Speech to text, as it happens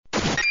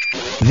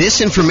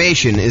This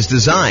information is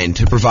designed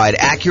to provide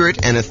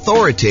accurate and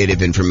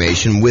authoritative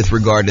information with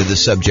regard to the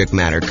subject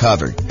matter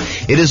covered.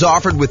 It is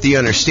offered with the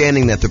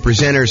understanding that the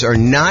presenters are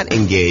not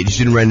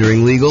engaged in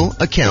rendering legal,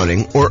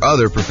 accounting, or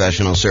other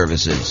professional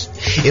services.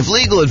 If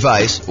legal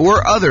advice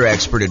or other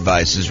expert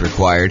advice is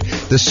required,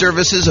 the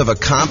services of a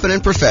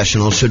competent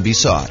professional should be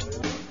sought.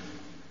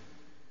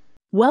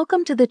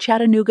 Welcome to the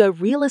Chattanooga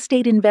Real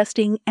Estate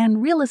Investing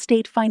and Real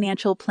Estate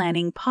Financial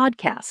Planning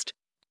podcast.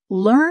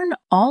 Learn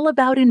all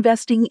about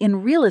investing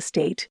in real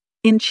estate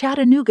in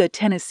Chattanooga,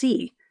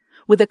 Tennessee,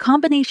 with a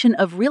combination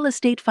of real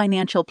estate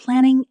financial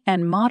planning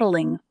and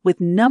modeling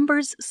with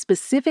numbers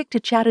specific to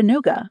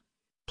Chattanooga,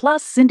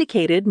 plus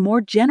syndicated,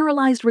 more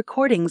generalized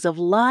recordings of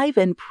live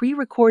and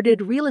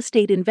pre-recorded real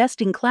estate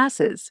investing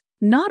classes,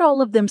 not all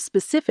of them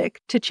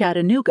specific to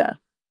Chattanooga.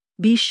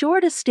 Be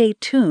sure to stay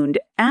tuned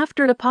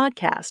after the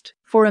podcast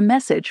for a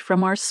message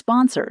from our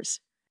sponsors.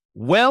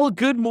 Well,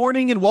 good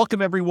morning and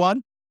welcome,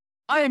 everyone.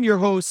 I am your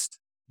host,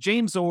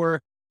 James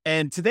Orr,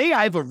 and today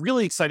I have a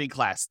really exciting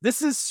class.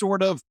 This is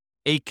sort of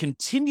a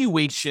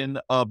continuation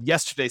of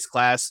yesterday's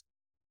class,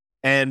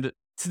 and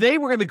today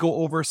we're going to go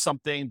over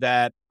something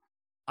that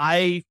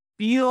I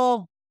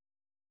feel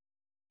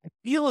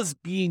is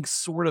being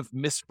sort of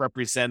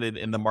misrepresented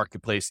in the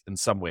marketplace in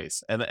some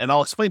ways, and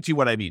I'll explain to you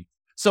what I mean.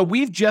 So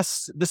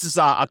this is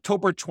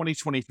October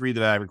 2023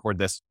 that I record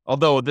this,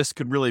 although this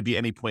could really be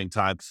any point in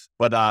time,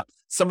 but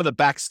some of the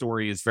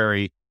backstory is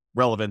very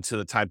relevant to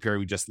the time period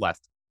we just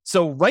left.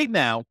 So right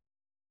now,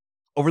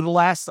 over the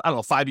last,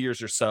 5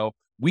 years or so,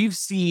 we've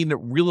seen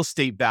real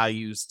estate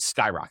values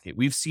skyrocket.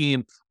 We've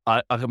seen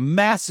a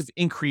massive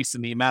increase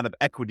in the amount of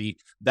equity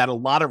that a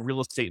lot of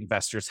real estate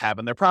investors have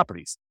in their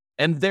properties.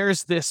 And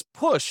there's this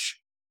push,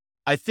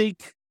 I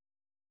think,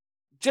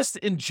 just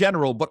in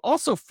general, but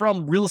also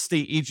from real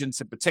estate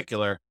agents in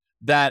particular,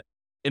 that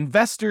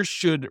investors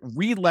should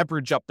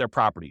re-leverage up their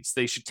properties.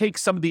 They should take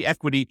some of the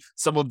equity,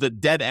 some of the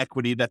dead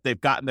equity that they've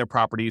got in their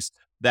properties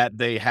that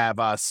they have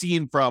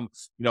seen from,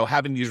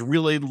 having these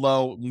really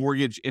low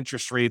mortgage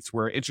interest rates,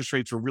 where interest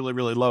rates were really,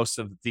 really low.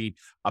 So that the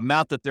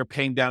amount that they're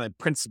paying down in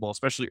principal,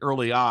 especially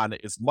early on,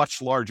 is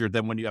much larger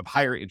than when you have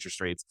higher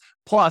interest rates.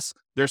 Plus,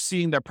 they're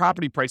seeing their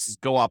property prices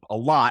go up a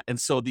lot. And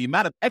so the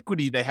amount of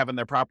equity they have in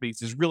their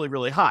properties is really,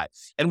 really high.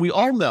 And we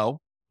all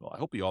know, well, I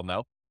hope you all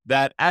know,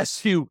 that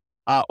as you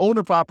own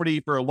a property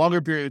for a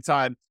longer period of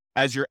time,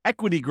 as your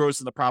equity grows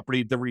in the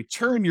property, the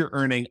return you're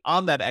earning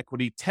on that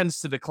equity tends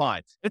to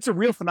decline. It's a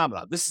real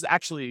phenomenon. This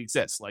actually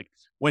exists. Like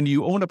when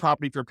you own a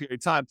property for a period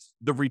of time,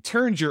 the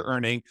returns you're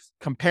earning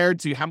compared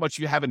to how much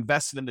you have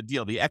invested in the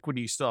deal, the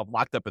equity you still have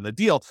locked up in the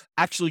deal,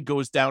 actually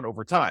goes down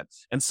over time.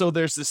 And so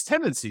there's this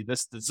tendency,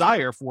 this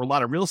desire for a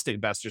lot of real estate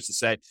investors to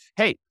say,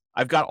 hey,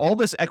 I've got all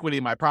this equity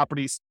in my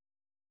properties.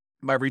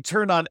 My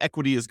return on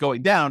equity is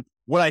going down.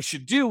 What I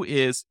should do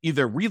is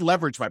either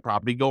re-leverage my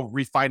property, go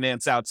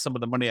refinance out some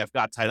of the money I've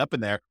got tied up in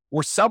there,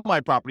 or sell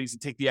my properties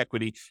and take the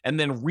equity and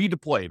then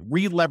redeploy it,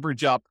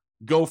 re-leverage up,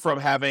 go from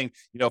having,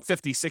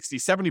 50, 60,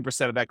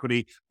 70% of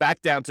equity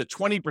back down to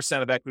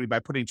 20% of equity by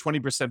putting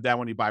 20% down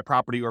when you buy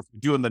property, or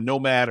doing the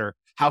nomad or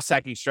house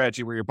hacking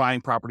strategy where you're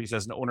buying properties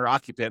as an owner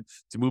occupant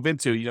to move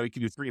into. You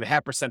can do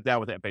 3.5% down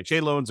with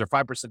FHA loans, or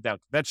 5% down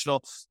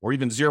conventional, or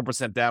even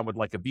 0% down with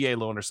like a VA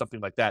loan or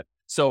something like that.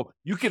 So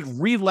you can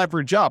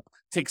re-leverage up,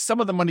 take some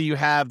of the money you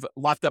have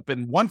locked up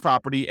in one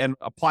property and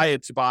apply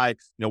it to buy,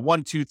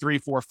 1, 2, 3,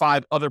 4,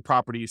 5 other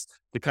properties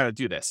to kind of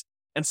do this.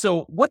 And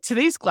so what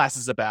today's class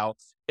is about,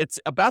 it's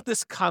about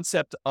this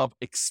concept of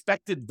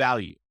expected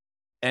value.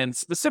 And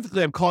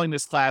specifically, I'm calling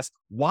this class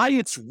why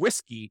it's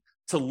risky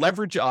to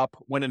leverage up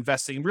when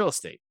investing in real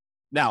estate.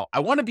 Now, I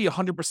want to be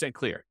 100%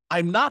 clear.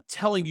 I'm not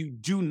telling you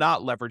do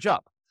not leverage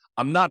up.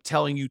 I'm not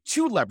telling you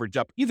to leverage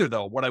up either,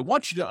 though. What I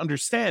want you to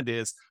understand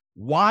is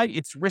why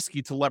it's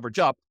risky to leverage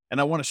up. And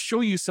I want to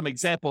show you some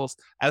examples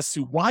as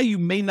to why you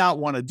may not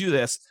want to do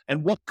this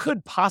and what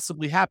could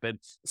possibly happen,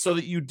 so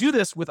that you do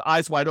this with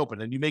eyes wide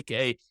open and you make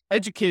a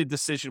educated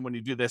decision when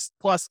you do this.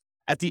 Plus,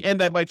 at the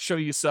end, I might show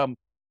you some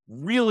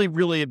really,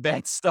 really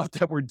advanced stuff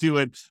that we're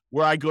doing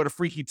where I go to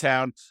Freaky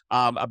Town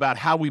about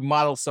how we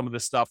model some of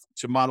this stuff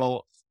to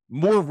model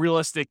more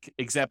realistic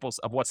examples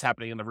of what's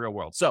happening in the real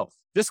world. So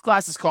this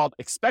class is called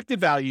Expected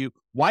Value,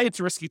 Why It's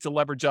Risky to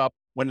Leverage Up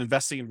when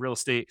Investing in Real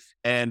Estate.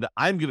 And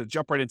I'm going to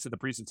jump right into the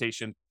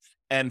presentation.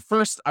 And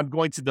first, I'm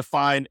going to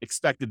define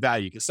expected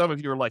value, because some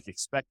of you are like,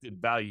 expected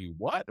value,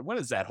 what? What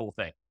is that whole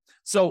thing?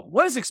 So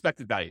what is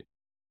expected value?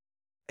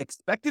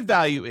 Expected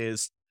value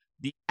is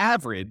the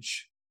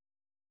average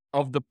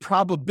of the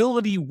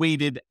probability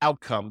weighted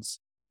outcomes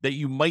that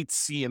you might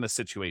see in a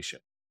situation.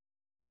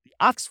 The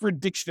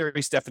Oxford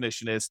Dictionary's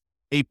definition is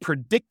a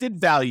predicted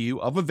value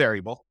of a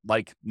variable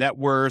like net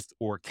worth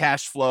or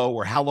cash flow,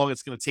 or how long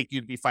it's going to take you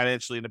to be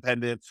financially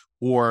independent,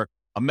 or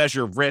a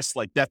measure of risk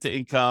like debt to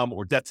income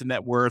or debt to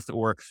net worth,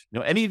 or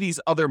any of these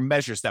other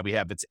measures that we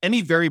have. It's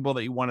any variable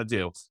that you want to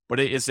do, but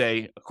it is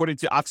according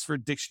to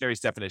Oxford Dictionary's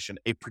definition,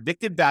 a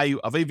predicted value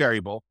of a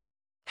variable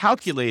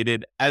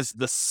calculated as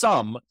the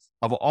sum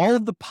of all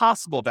of the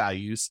possible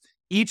values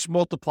each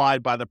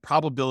multiplied by the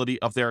probability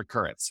of their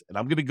occurrence. And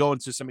I'm going to go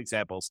into some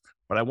examples,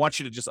 but I want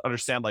you to just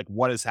understand like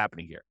what is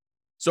happening here.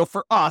 So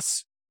for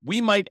us,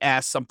 we might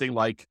ask something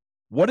like,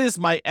 what is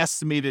my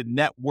estimated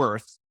net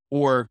worth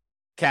or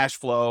cash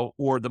flow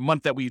or the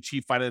month that we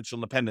achieve financial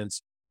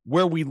independence,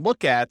 where we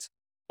look at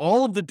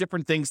all of the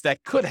different things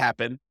that could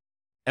happen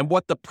and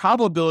what the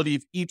probability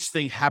of each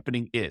thing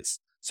happening is.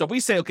 So if we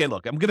say, okay,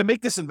 look, I'm going to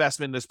make this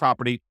investment in this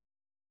property.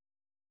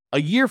 A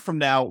year from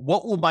now,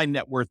 what will my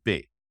net worth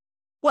be?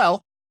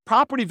 Well,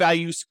 property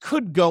values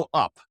could go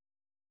up.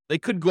 They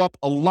could go up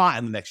a lot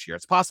in the next year.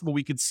 It's possible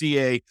we could see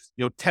a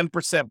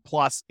 10%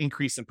 plus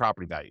increase in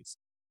property values.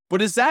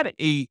 But is that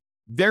a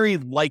very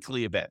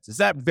likely event? Is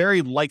that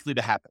very likely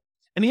to happen?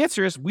 And the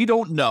answer is we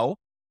don't know,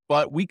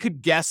 but we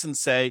could guess and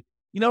say,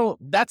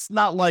 that's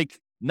not like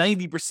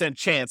 90%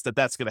 chance that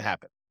that's going to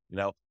happen.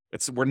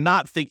 We're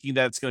not thinking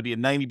that it's going to be a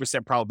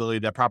 90% probability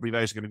that property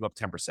values are going to go up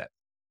 10%.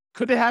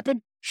 Could it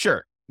happen?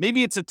 Sure.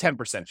 Maybe it's a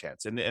 10%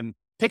 chance. And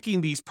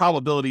picking these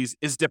probabilities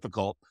is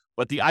difficult,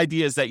 but the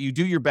idea is that you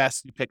do your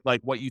best. You pick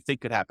like what you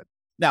think could happen.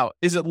 Now,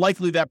 is it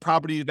likely that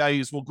property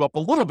values will go up a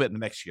little bit in the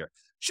next year?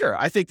 Sure.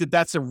 I think that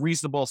that's a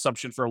reasonable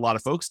assumption for a lot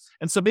of folks.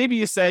 And so maybe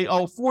you say,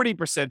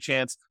 40%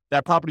 chance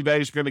that property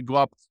values are going to go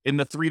up in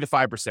the 3 to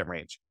 5%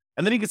 range.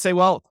 And then you could say,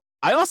 well,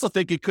 I also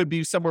think it could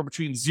be somewhere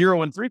between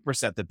 0 and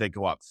 3% that they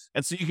go up.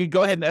 And so you can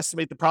go ahead and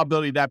estimate the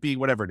probability of that being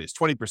whatever it is,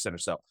 20% or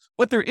so.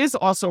 But there is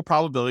also a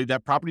probability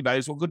that property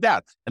values will go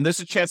down. And there's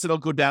a chance that it'll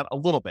go down a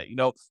little bit,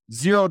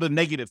 0 to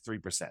negative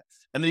 3%.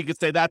 And then you could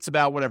say that's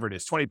about whatever it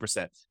is,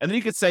 20%. And then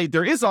you could say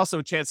there is also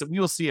a chance that we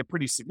will see a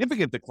pretty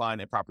significant decline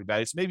in property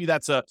values. Maybe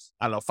that's 5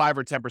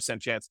 or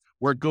 10% chance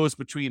where it goes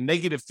between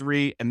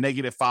 -3 and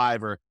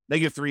 -5 or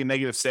 -3 and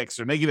 -6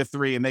 or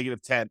 -3 and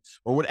 -10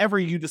 or whatever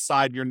you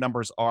decide your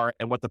numbers are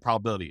and what the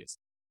probability is.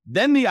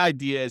 Then the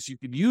idea is you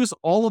could use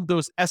all of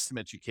those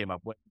estimates you came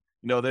up with.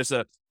 There's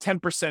a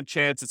 10%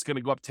 chance it's going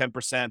to go up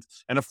 10%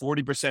 and a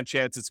 40%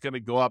 chance it's going to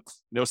go up,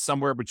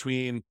 somewhere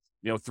between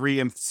 3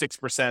 and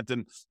 6%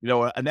 and,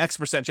 an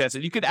X% chance.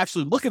 And you could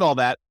actually look at all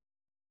that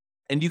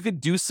and you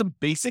could do some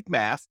basic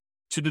math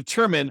to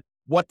determine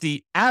what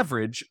the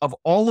average of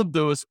all of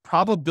those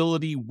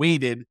probability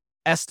weighted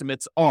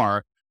estimates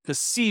are to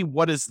see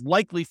what is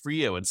likely for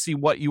you and see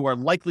what you are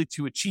likely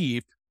to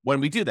achieve when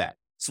we do that.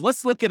 So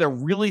let's look at a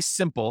really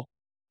simple,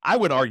 I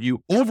would argue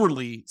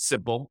overly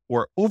simple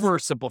or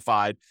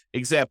oversimplified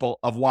example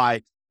of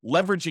why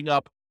leveraging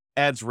up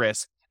adds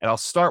risk. And I'll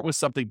start with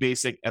something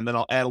basic, and then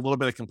I'll add a little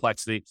bit of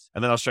complexity,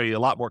 and then I'll show you a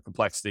lot more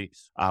complexity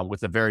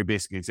with a very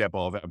basic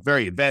example of a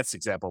very advanced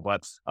example,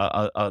 but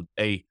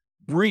a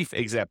brief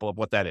example of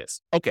what that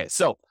is. Okay,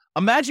 so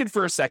imagine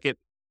for a second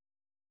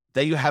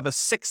that you have a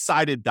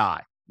 6-sided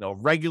die,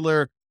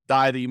 regular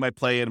die that you might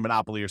play in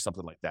Monopoly or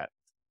something like that.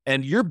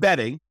 And you're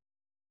betting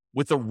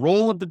with the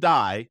roll of the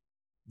die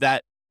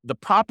that the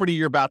property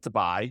you're about to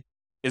buy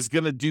is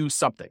going to do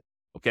something.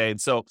 Okay,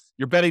 and so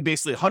you're betting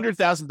basically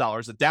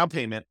 $100,000, a down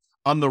payment,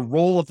 on the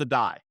roll of the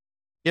die.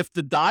 If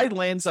the die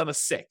lands on a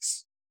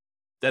 6,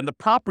 then the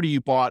property you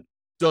bought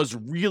does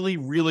really,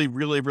 really,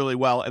 really, really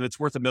well, and it's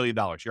worth $1 million.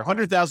 Your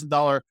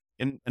 $100,000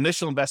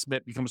 initial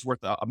investment becomes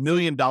worth $1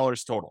 million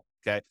total.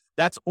 Okay,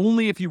 that's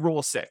only if you roll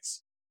a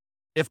 6.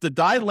 If the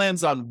die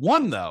lands on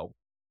 1, though,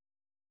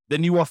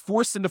 then you are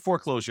forced into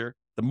foreclosure.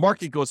 The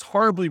market goes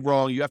horribly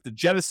wrong. You have to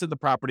jettison the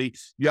property.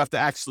 You have to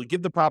actually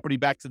give the property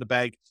back to the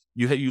bank.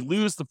 You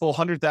lose the full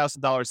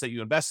 $100,000 that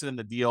you invested in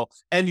the deal,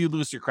 and you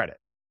lose your credit.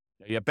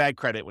 You have bad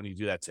credit when you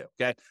do that too.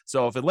 Okay.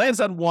 So if it lands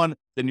on 1,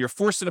 then you're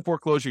forced into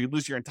foreclosure. You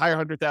lose your entire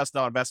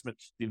 $100,000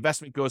 investment. The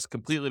investment goes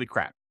completely to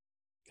crap.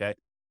 Okay.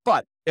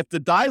 But if the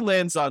die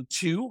lands on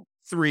 2,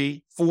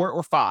 3, 4,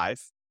 or 5,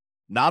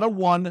 not a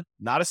 1,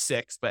 not a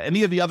 6, but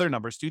any of the other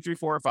numbers, 2, 3,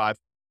 4, or 5,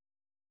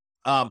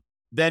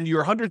 then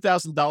your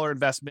 $100,000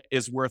 investment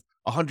is worth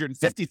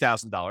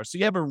 $150,000. So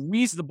you have a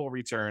reasonable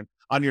return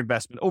on your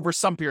investment over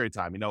some period of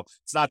time.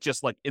 It's not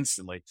just like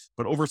instantly,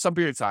 but over some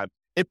period of time,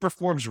 it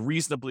performs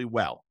reasonably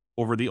well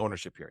over the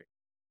ownership period.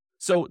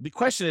 So the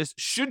question is,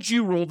 should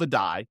you roll the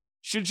die?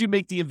 Should you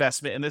make the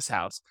investment in this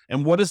house?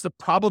 And what is the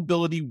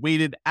probability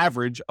weighted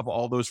average of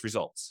all those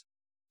results?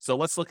 So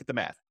let's look at the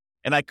math.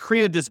 And I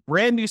created this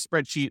brand new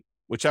spreadsheet,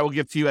 which I will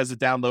give to you as a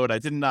download. I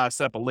didn't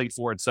set up a link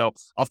for it, so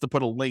I'll have to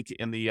put a link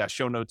in the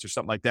show notes or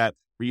something like that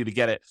for you to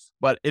get it.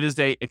 But it is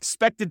a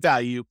expected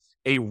value,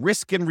 a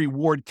risk and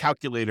reward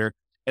calculator,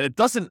 and it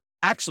doesn't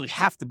actually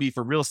have to be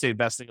for real estate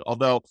investing,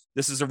 although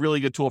this is a really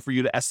good tool for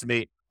you to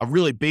estimate, a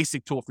really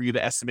basic tool for you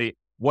to estimate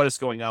what is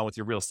going on with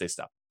your real estate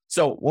stuff.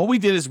 So what we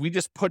did is we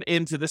just put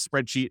into this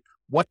spreadsheet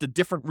what the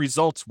different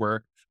results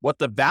were, what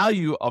the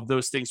value of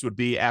those things would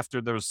be after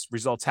those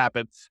results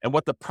happen, and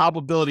what the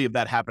probability of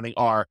that happening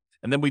are.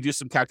 And then we do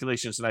some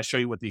calculations, and I show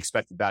you what the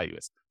expected value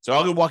is. So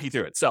I'll walk you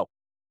through it. So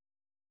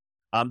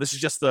this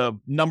is just the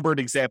numbered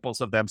examples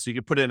of them. So you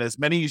can put in as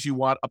many as you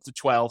want, up to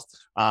 12.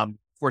 Of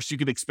course, you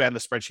can expand the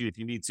spreadsheet if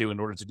you need to in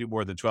order to do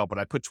more than 12, but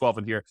I put 12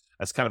 in here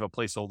as kind of a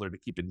placeholder to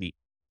keep it neat.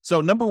 So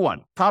number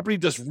 1, property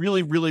does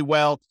really, really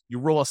well. You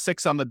roll a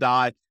 6 on the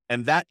die,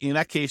 and in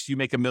that case, you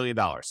make $1 million.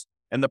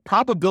 And the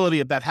probability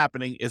of that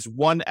happening is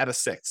 1 out of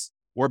 6,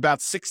 or about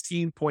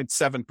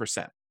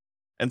 16.7%.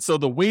 And so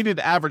the weighted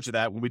average of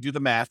that, when we do the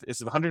math,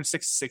 is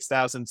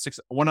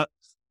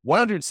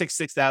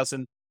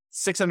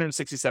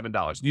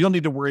 $166,667. You don't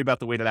need to worry about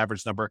the weighted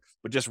average number,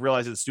 but just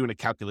realize it's doing a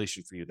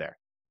calculation for you there.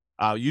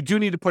 You do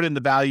need to put in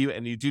the value,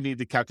 and you do need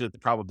to calculate the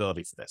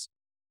probability for this.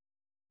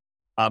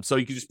 So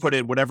you can just put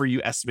in whatever you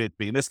estimate it to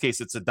be. In this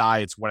case, it's a die.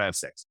 It's 1 out of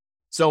 6.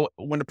 So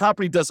when the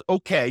property does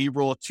okay, you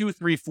roll a 2,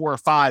 3, 4, or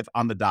 5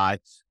 on the die,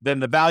 then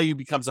the value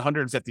becomes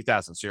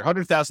 $150,000. So your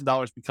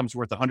 $100,000 becomes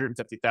worth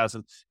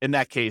 $150,000 in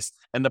that case.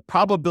 And the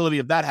probability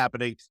of that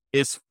happening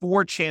is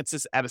 4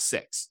 chances out of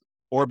 6,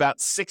 or about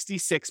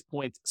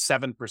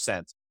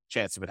 66.7%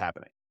 chance of it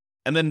happening.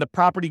 And then the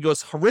property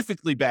goes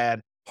horrifically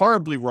bad,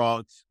 horribly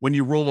wrong, when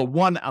you roll a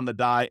 1 on the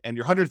die, and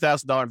your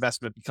 $100,000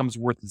 investment becomes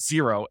worth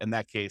 0 in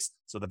that case.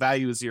 So the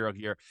value is 0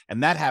 here.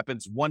 And that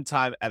happens 1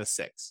 time out of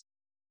 6.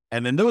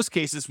 And in those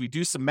cases, we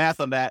do some math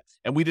on that,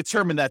 and we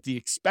determine that the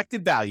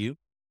expected value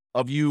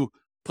of you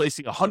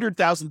placing a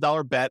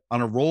 $100,000 bet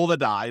on a roll of the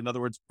die, in other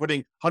words,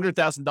 putting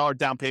 $100,000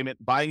 down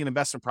payment, buying an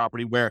investment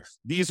property where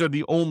these are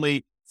the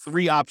only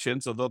 3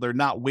 options, although they're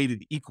not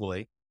weighted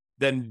equally,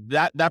 then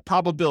that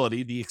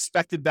probability, the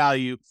expected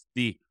value,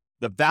 the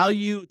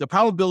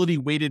probability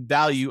weighted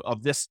value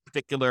of this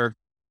particular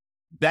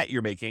bet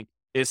you're making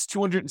is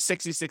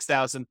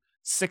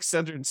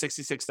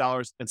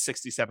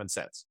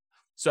 $266,666.67.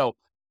 So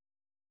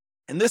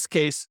in this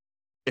case,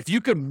 if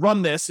you could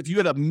run this, if you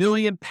had 1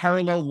 million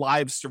parallel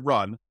lives to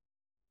run,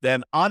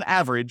 then on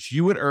average,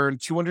 you would earn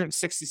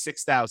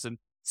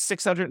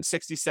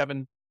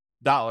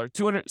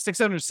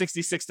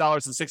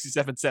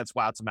 $666,67.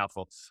 Wow, it's a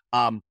mouthful.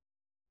 On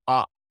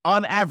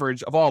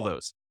average of all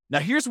those. Now,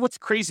 here's what's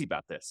crazy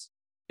about this,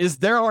 is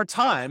there are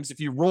times if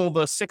you roll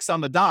the 6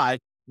 on the die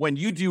when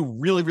you do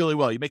really, really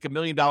well. You make $1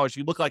 million,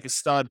 you look like a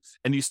stud,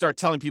 and you start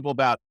telling people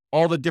about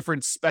all the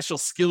different special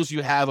skills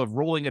you have of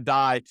rolling a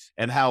die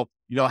and how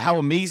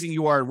amazing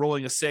you are at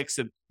rolling a 6.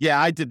 And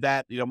yeah, I did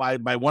that. My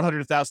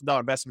 $100,000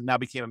 investment now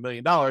became $1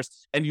 million,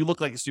 and you look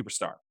like a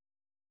superstar.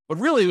 But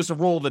really, it was a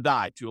roll of the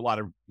die to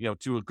a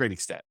great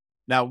extent.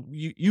 Now,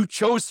 you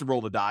chose to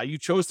roll the die. You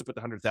chose to put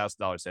the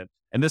 $100,000 in.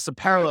 And this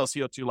parallels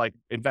to like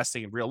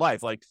investing in real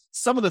life. Like,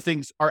 some of the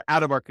things are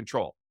out of our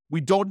control. We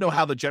don't know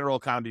how the general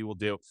economy will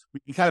do. We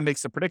can kind of make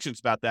some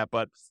predictions about that,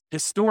 but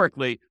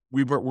historically,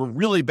 we're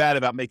really bad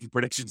about making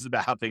predictions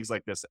about how things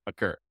like this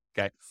occur.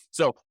 Okay,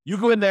 so you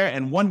go in there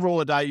and one roll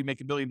of die, you make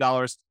 $1 million,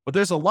 but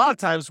there's a lot of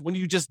times when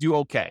you just do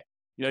okay.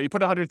 You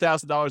put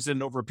 $100,000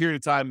 in over a period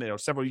of time,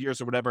 several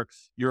years or whatever,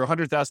 your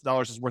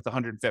 $100,000 is worth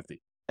 $150,000,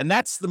 and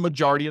that's the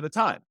majority of the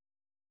time.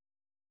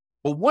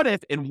 But what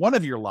if in one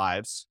of your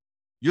lives,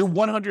 your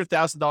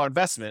 $100,000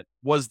 investment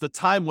was the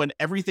time when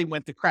everything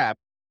went to crap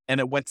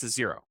and it went to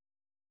 0?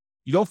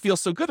 You don't feel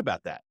so good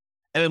about that.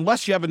 And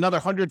unless you have another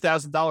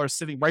 $100,000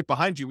 sitting right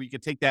behind you, where you can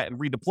take that and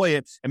redeploy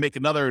it and make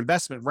another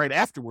investment right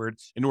afterward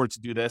in order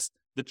to do this,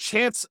 the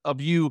chance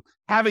of you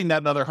having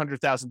that another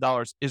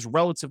 $100,000 is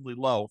relatively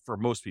low for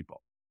most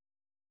people.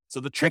 So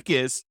the trick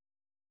is,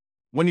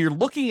 when you're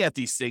looking at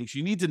these things,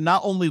 you need to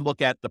not only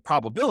look at the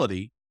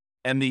probability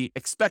and the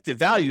expected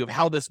value of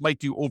how this might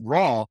do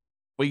overall,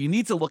 but you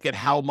need to look at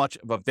how much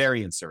of a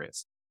variance there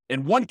is.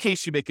 In one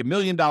case, you make $1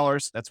 million.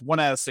 That's 1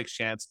 out of 6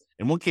 chance.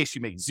 In one case,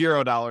 you make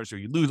 $0 or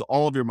you lose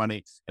all of your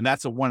money, and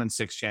that's a 1 in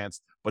 6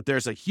 chance. But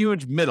there's a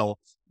huge middle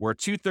where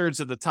 2/3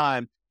 of the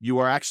time you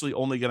are actually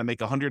only going to make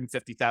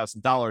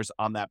 $150,000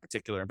 on that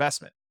particular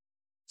investment.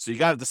 So you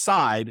got to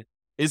decide,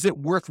 is it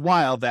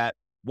worthwhile that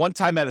 1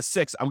 time out of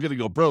 6, I'm going to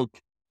go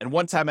broke, and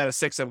 1 time out of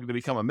 6, I'm going to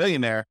become a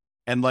millionaire,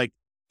 and like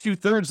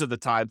 2/3 of the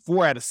time,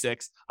 4 out of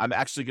 6, I'm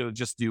actually going to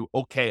just do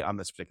okay on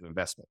this particular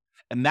investment.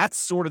 And that's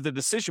sort of the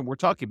decision we're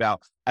talking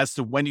about as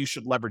to when you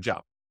should leverage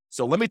up.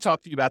 So let me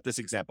talk to you about this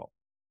example.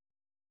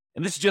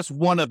 And this is just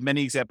one of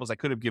many examples I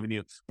could have given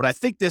you, but I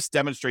think this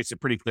demonstrates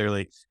it pretty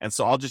clearly. And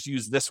so I'll just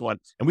use this one,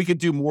 and we could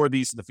do more of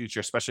these in the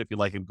future, especially if you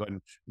like, and go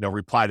ahead and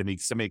reply to me,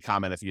 send me a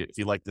comment if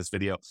you like this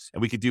video,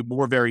 and we could do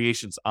more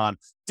variations on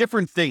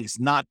different things,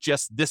 not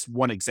just this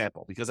one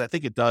example, because I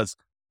think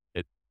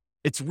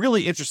it's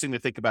really interesting to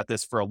think about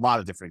this for a lot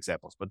of different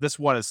examples, but this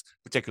one is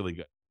particularly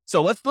good.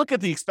 So let's look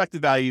at the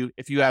expected value.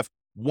 If you have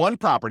one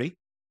property,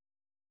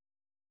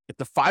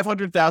 it's a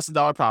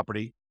 $500,000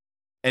 property,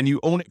 and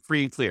you own it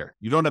free and clear.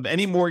 You don't have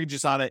any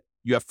mortgages on it.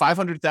 You have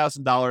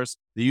 $500,000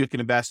 that you can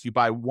invest. You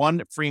buy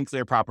one free and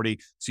clear property.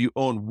 So you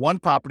own one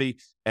property,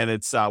 and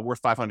it's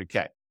worth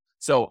 $500K.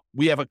 So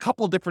we have a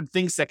couple different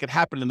things that could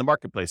happen in the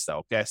marketplace, though.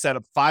 Okay, I set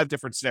up 5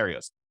 different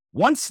scenarios.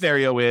 One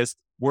scenario is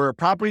where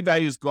property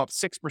values go up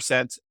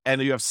 6%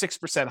 and you have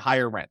 6%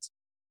 higher rent.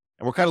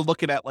 And we're kind of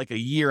looking at like a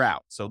year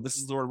out. So this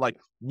is sort of like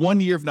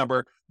 1 year of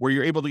number where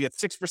you're able to get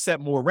 6%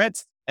 more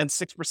rent and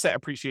 6%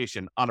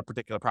 appreciation on a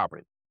particular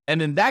property.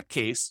 And in that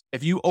case,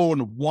 if you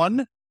own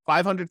one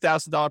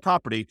 $500,000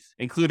 property,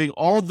 including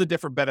all of the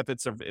different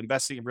benefits of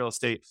investing in real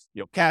estate,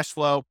 cash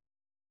flow,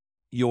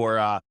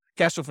 your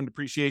cash flow from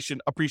depreciation,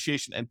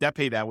 appreciation, and debt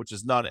pay down, which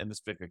is none in this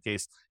particular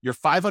case, your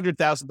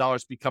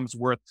 $500,000 becomes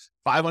worth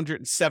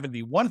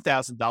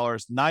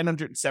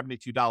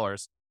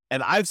 $571,972.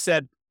 And I've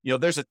said,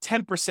 there's a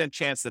 10%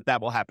 chance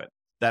that will happen,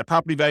 that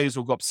property values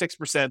will go up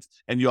 6%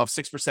 and you'll have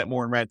 6%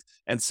 more in rent.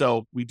 And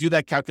so we do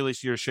that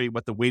calculation here to show you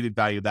what the weighted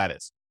value of that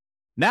is.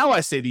 Now I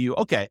say to you,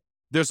 okay,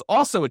 there's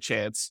also a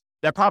chance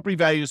that property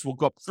values will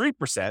go up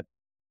 3%,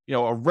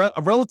 a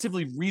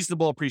relatively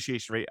reasonable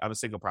appreciation rate on a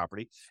single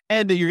property,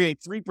 and that you're getting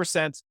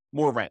 3%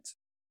 more rent.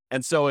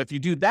 And so if you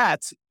do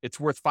that, it's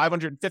worth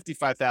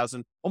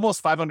 $555,000,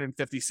 almost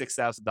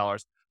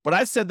 $556,000. But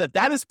I've said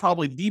that is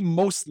probably the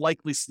most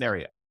likely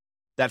scenario.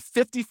 That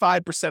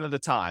 55% of the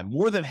time,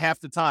 more than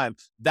half the time,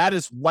 that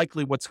is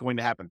likely what's going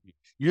to happen.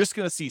 You're just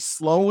going to see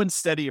slow and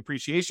steady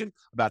appreciation,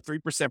 about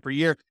 3% per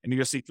year, and you're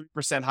going to see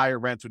 3% higher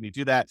rent when you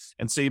do that.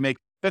 And so you make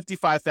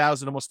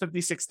 $55,000, almost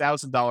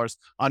 $56,000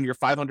 on your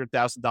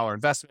 $500,000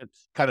 investment,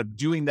 kind of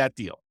doing that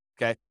deal.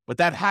 Okay. But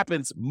that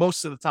happens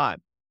most of the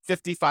time,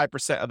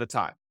 55% of the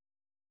time.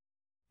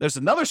 There's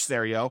another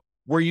scenario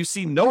where you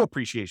see no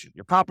appreciation.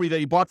 Your property that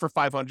you bought for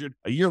 $500,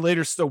 a year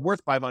later, is still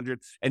worth $500,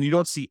 and you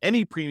don't see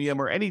any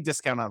premium or any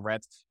discount on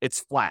rent.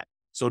 It's flat.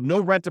 So no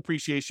rent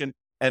appreciation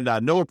and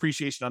no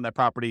appreciation on that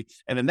property.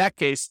 And in that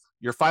case,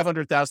 your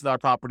 $500,000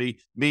 property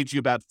made you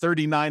about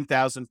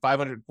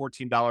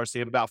 $39,514. So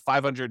you have about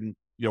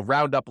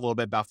round up a little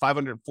bit, about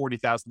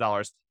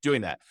 $540,000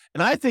 doing that.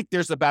 And I think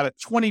there's about a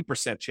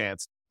 20%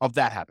 chance of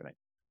that happening,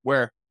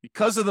 where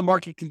because of the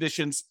market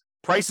conditions,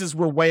 prices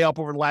were way up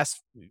over the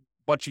last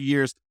bunch of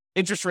years.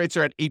 Interest rates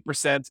are at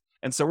 8%.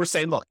 And so we're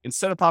saying, look,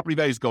 instead of property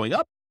values going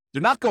up,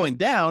 they're not going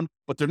down,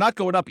 but they're not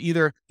going up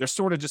either. They're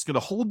sort of just going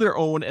to hold their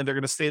own, and they're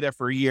going to stay there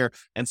for a year.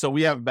 And so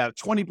we have about a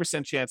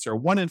 20% chance, or a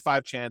 1 in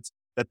 5 chance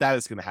that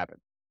is going to happen.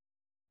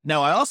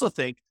 Now, I also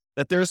think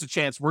that there's a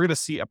chance we're going to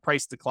see a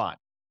price decline,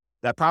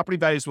 that property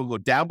values will go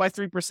down by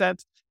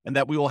 3%, and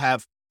that we will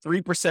have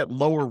 3%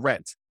 lower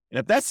rent. And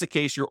if that's the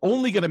case, you're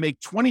only going to make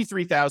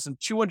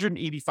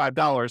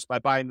 $23,285 by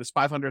buying this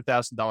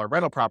 $500,000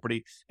 rental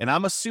property. And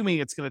I'm assuming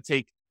that's going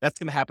to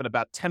happen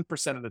about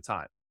 10% of the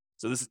time.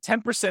 So there's a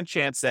 10%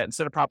 chance that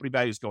instead of property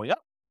values going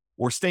up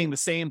or staying the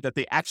same, that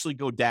they actually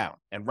go down,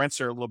 and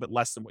rents are a little bit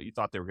less than what you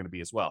thought they were going to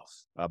be as well,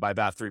 by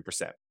about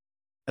 3%.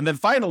 And then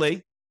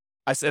finally,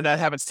 I said that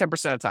happens 10%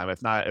 of the time,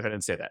 if I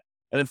didn't say that.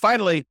 And then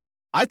finally,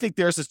 I think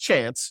there's a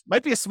chance,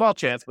 might be a small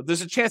chance, but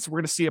there's a chance we're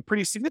going to see a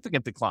pretty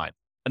significant decline,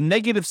 a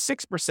negative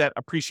 6%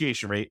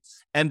 appreciation rate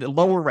and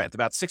lower rent,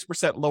 about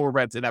 6% lower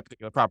rent in that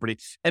particular property.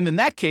 And in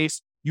that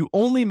case, you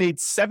only made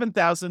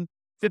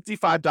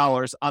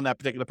 $7,055 on that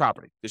particular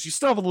property, because you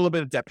still have a little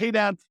bit of debt pay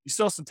down, you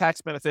still have some tax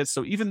benefits.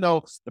 So even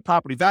though the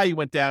property value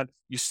went down,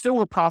 you still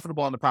were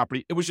profitable on the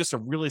property. It was just a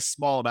really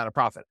small amount of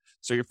profit.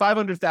 So your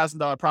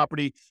 $500,000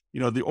 property,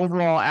 the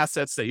overall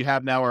assets that you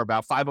have now are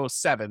about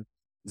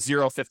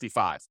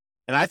 $507,055.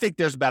 And I think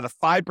there's about a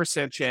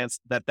 5% chance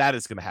that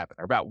is going to happen,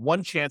 or about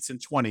 1 chance in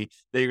 20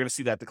 that you're going to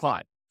see that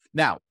decline.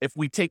 Now, if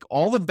we take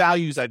all the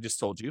values I just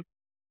told you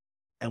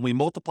and we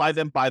multiply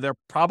them by their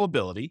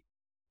probability,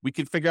 we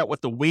can figure out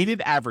what the weighted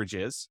average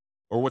is,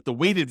 or what the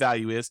weighted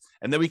value is,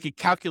 and then we can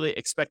calculate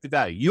expected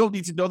value. You don't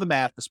need to know the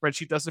math. The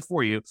spreadsheet does it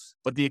for you.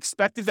 But the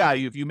expected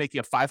value, if you're making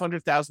a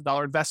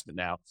 $500,000 investment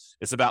now,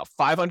 is about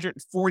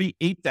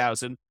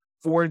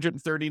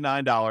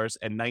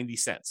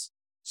 $548,439.90.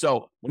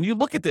 So when you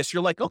look at this,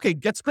 you're like, okay,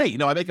 that's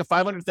great. I make a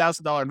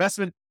 $500,000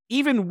 investment,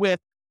 even with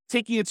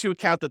taking into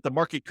account that the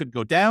market could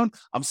go down,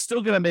 I'm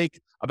still going to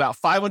make about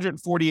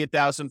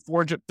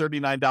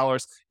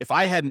 $548,439. If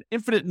I had an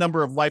infinite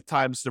number of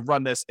lifetimes to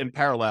run this in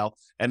parallel,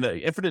 and the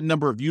infinite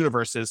number of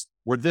universes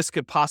where this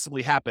could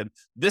possibly happen,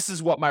 this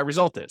is what my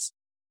result is.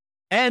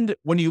 And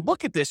when you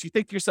look at this, you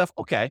think to yourself,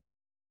 okay,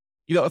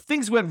 if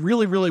things went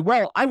really, really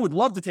well, I would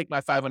love to take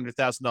my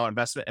 $500,000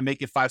 investment and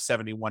make it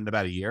 $571 in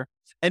about a year.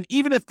 And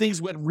even if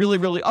things went really,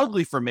 really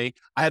ugly for me,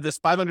 I had this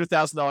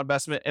 $500,000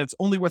 investment and it's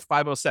only worth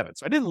 $507.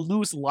 So I didn't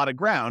lose a lot of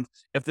ground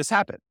if this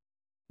happened.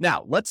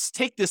 Now, let's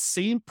take this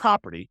same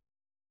property,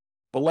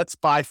 but let's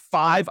buy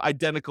 5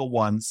 identical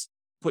ones,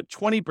 put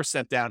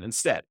 20% down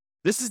instead.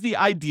 This is the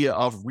idea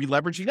of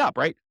releveraging up,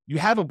 right? You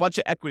have a bunch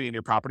of equity in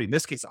your property, in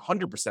this case,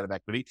 100% of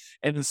equity.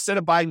 And instead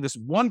of buying this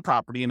one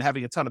property and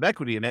having a ton of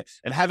equity in it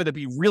and having it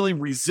be really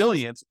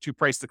resilient to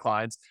price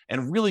declines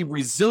and really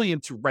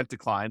resilient to rent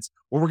declines,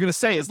 what we're going to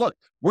say is, look,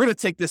 we're going to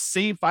take this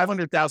same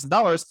 $500,000 and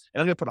I'm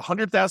going to put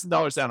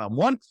 $100,000 down on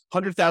 1,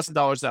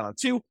 $100,000 down on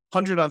 2,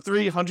 100 on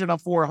 3, 100 on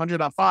 4,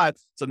 100 on 5.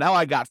 So now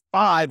I got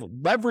 5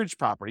 leverage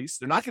properties.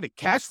 They're not going to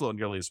cash flow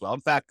nearly as well. In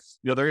fact,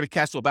 they're going to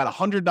cash flow about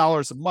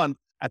 $100 a month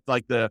at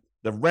like the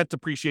rent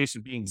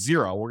appreciation being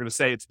 0. We're going to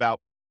say it's about,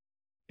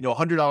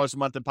 $100 a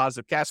month in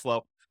positive cash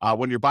flow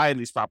when you're buying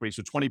these properties,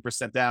 so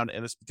 20% down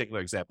in this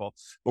particular example.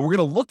 But we're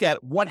going to look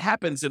at what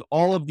happens in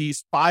all of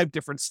these 5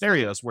 different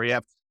scenarios where you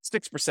have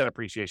 6%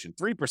 appreciation,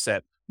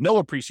 3%, no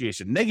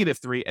appreciation,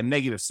 -3, and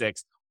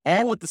 -6,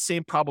 all with the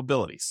same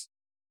probabilities.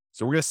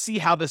 So we're going to see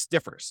how this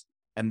differs.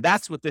 And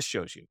that's what this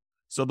shows you.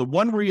 So the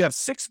one where you have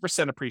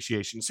 6%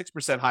 appreciation,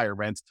 6% higher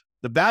rent,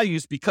 the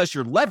values, because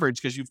you're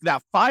leveraged, because you've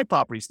got 5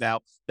 properties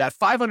now, that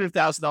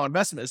 $500,000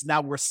 investment is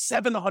now worth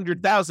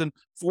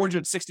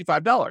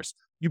 $700,465.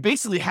 You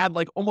basically had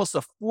like almost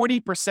a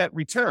 40%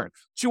 return,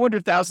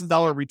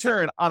 $200,000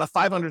 return on a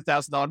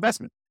 $500,000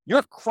 investment.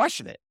 You're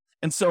crushing it.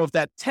 And so if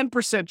that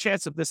 10%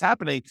 chance of this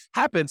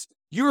happens,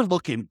 you're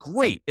looking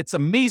great. It's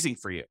amazing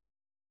for you.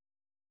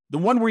 The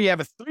one where you have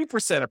a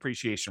 3%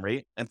 appreciation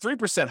rate and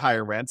 3%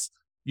 higher rents,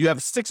 you have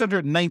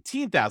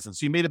 $619,000.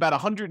 So you made about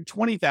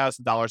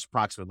 $120,000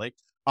 approximately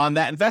on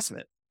that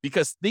investment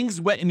because things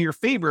went in your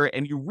favor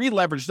and you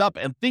re-leveraged up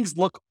and things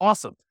look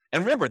awesome.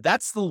 And remember,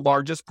 that's the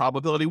largest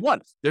probability one.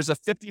 There's a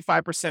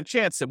 55%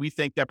 chance that we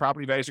think that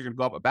property values are going to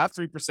go up about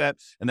 3%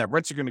 and that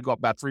rents are going to go up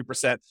about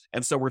 3%.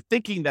 And so we're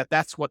thinking that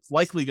that's what's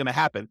likely going to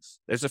happen.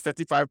 There's a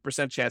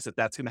 55% chance that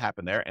that's going to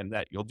happen there and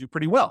that you'll do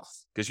pretty well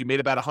because you made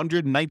about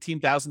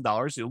 $119,000, a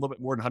little bit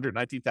more than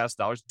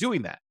 $119,000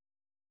 doing that.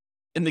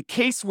 In the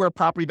case where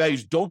property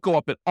values don't go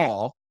up at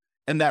all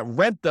and that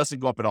rent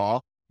doesn't go up at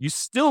all, you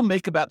still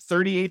make about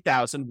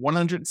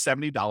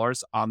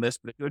 $38,170 on this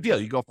particular deal.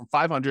 You go from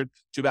 $500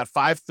 to about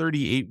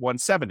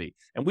 $538,170.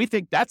 And we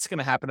think that's going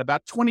to happen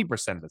about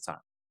 20% of the time.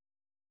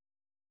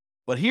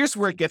 But here's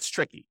where it gets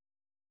tricky.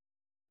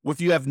 If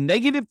you have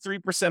negative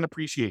 3%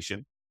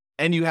 appreciation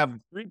and you have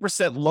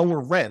 3% lower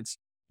rent,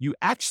 you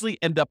actually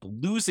end up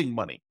losing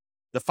money.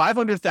 The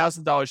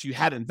 $500,000 you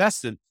had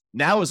invested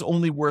now is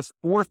only worth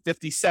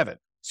 $457,000.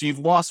 So you've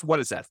lost, what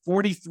is that,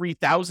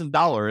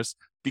 $43,000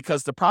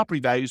 because the property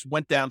values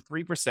went down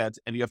 3%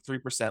 and you have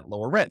 3%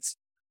 lower rents.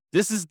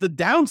 This is the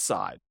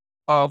downside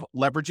of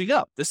leveraging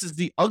up. This is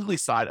the ugly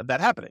side of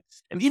that happening.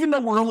 And even though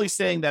we're only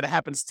saying that it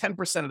happens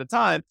 10% of the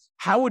time,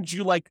 how would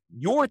you like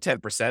your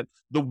 10%,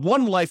 the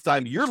one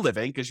lifetime you're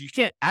living, because you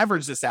can't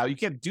average this out. You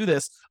can't do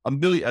this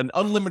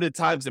unlimited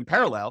times in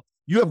parallel.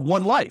 You have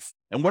one life.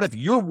 And what if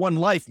your one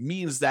life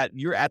means that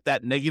you're at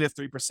that negative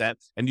 3%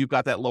 and you've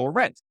got that lower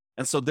rent?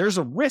 And so there's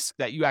a risk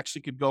that you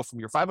actually could go from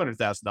your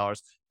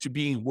 $500,000 to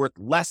being worth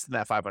less than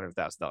that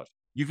 $500,000.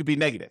 You could be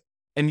negative.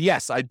 And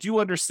yes, I do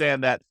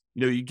understand that,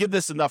 you give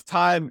this enough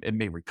time, it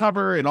may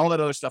recover and all that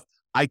other stuff.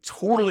 I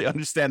totally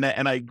understand that.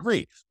 And I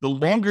agree. The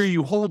longer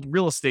you hold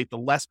real estate, the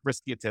less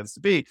risky it tends to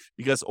be,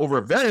 because over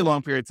a very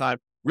long period of time,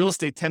 real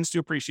estate tends to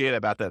appreciate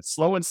about that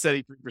slow and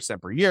steady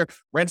 3% per year.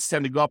 Rents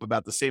tend to go up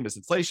about the same as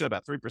inflation,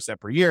 about 3%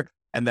 per year.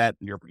 And that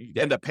you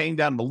end up paying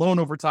down the loan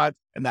over time,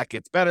 and that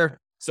gets better.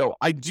 So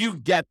I do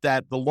get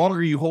that the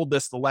longer you hold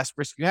this, the less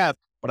risk you have.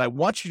 But I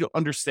want you to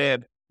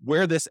understand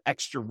where this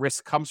extra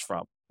risk comes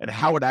from and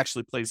how it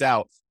actually plays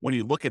out when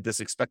you look at this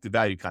expected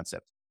value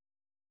concept.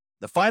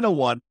 The final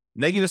one,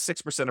 negative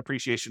 6%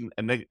 appreciation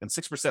and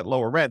 6%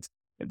 lower rent,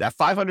 and that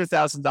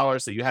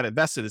 $500,000 that you had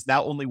invested is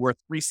now only worth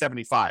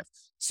 $375,000.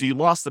 So you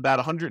lost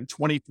about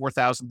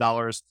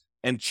 $124,000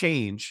 and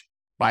change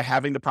by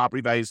having the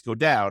property values go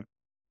down,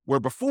 where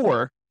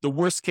before the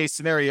worst case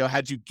scenario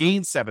had you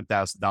gain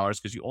 $7,000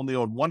 because you only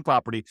owned one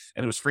property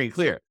and it was free and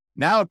clear.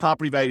 Now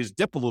property values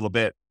dip a little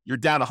bit, you're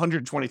down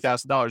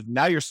 $120,000.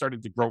 Now you're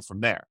starting to grow from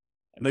there.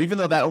 And even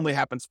though that only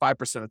happens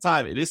 5% of the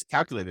time, it is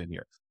calculated in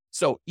here.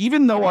 So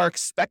even though our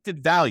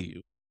expected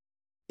value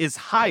is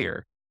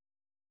higher,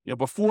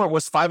 before it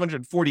was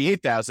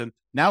 $548,000,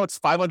 now it's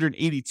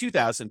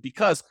 $582,000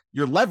 because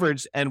you're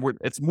leveraged, and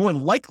it's more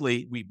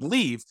likely, we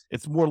believe,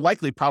 it's more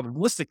likely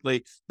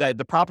probabilistically that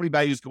the property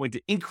value is going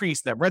to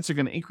increase, that rents are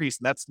going to increase,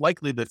 and that's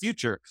likely the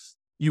future.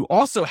 You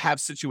also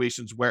have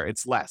situations where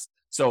it's less.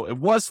 So it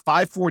was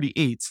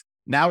 $548,000,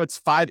 now it's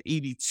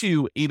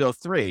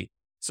 $582,803.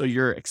 So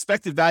your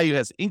expected value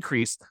has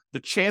increased.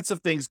 The chance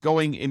of things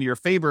going in your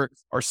favor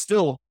are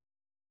still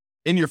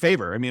in your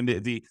favor. I mean,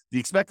 the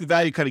expected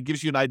value kind of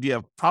gives you an idea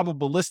of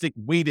probabilistic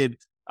weighted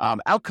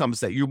outcomes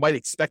that you might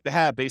expect to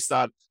have based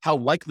on how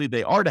likely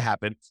they are to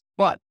happen.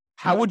 But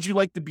how would you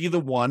like to be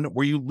the one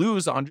where you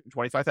lose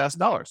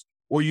 $125,000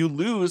 or you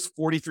lose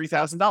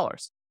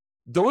 $43,000?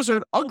 Those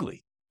are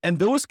ugly. And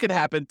those could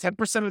happen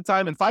 10% of the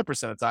time and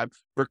 5% of the time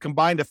for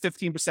combined of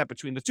 15%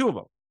 between the two of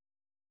them.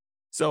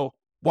 So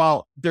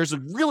while there's a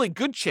really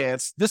good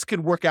chance this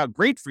could work out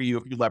great for you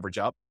if you leverage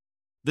up,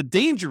 the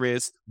danger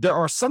is there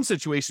are some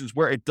situations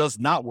where it does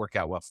not work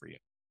out well for you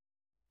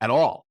at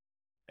all.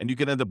 And you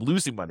can end up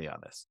losing money on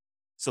this.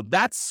 So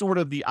that's sort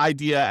of the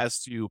idea as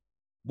to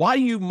why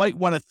you might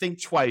want to think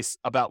twice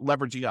about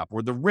leveraging up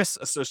or the risks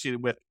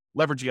associated with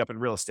leveraging up in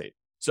real estate.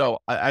 So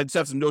I just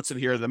have some notes in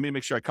here. Let me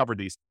make sure I cover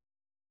these.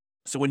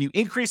 So when you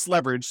increase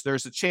leverage,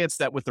 there's a chance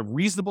that with a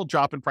reasonable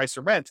drop in price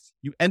or rent,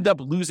 you end up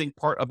losing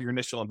part of your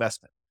initial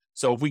investment.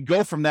 So if we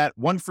go from that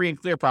one free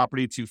and clear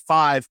property to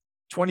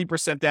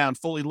 20% down,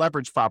 fully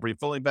leveraged property,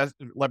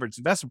 leveraged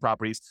investment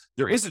properties,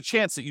 there is a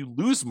chance that you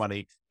lose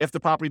money if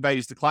the property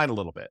values decline a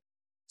little bit.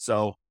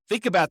 So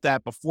think about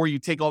that before you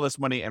take all this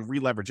money and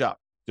re-leverage up.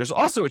 There's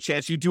also a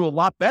chance you do a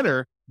lot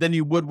better than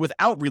you would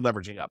without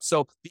re-leveraging up.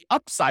 So the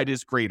upside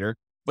is greater,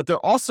 but there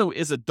also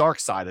is a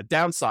dark side, a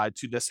downside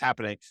to this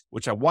happening,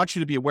 which I want you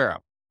to be aware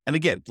of. And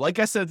again, like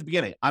I said at the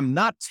beginning, I'm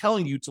not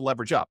telling you to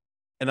leverage up.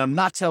 And I'm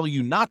not telling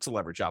you not to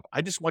leverage up.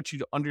 I just want you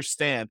to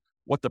understand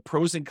what the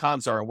pros and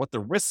cons are and what the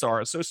risks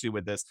are associated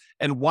with this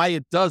and why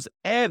it does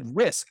add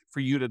risk for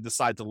you to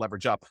decide to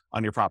leverage up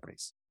on your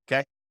properties.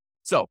 Okay.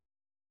 So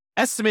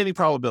estimating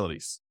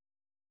probabilities.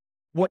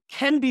 What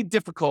can be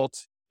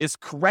difficult is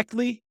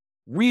correctly,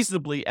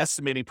 reasonably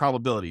estimating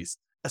probabilities,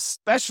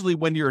 especially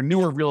when you're a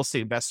newer real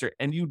estate investor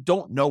and you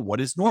don't know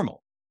what is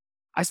normal.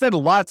 I spend a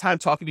lot of time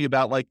talking to you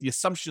about like the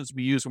assumptions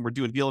we use when we're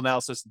doing deal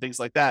analysis and things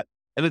like that.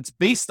 And it's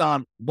based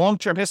on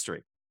long-term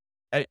history.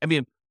 I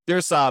mean,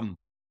 there's a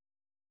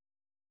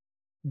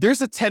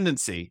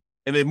tendency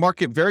in a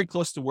market very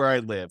close to where I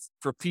live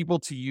for people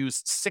to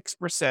use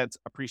 6%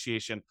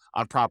 appreciation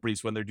on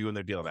properties when they're doing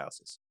their deal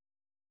analysis.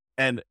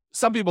 And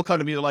some people come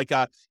to me like,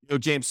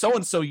 James,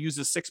 so-and-so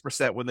uses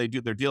 6% when they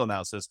do their deal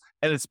analysis.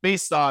 And it's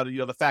based on,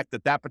 the fact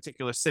that that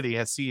particular city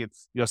has seen,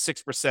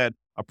 6%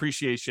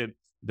 appreciation,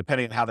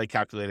 depending on how they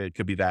calculate it, it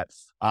could be that,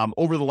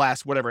 over the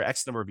last, whatever,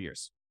 X number of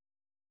years.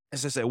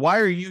 As I say, why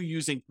are you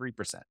using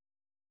 3%?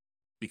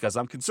 Because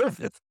I'm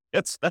conservative.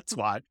 That's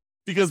why.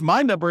 Because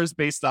my number is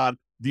based on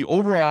the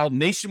overall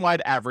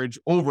nationwide average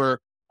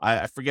over,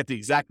 I forget the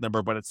exact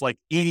number, but it's like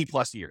 80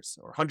 plus years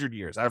or 100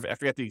 years. I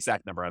forget the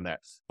exact number on that.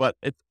 But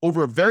it's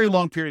over a very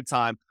long period of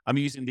time. I'm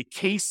using the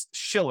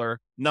Case-Shiller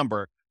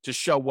number to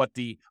show what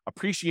the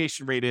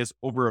appreciation rate is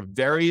over a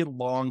very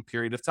long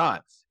period of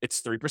time.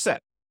 It's 3%.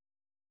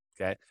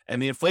 Okay.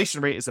 And the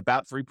inflation rate is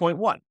about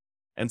 3.1.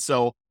 And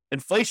so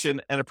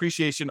inflation and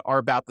appreciation are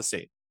about the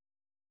same.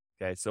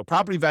 Okay. So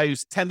property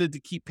values tended to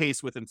keep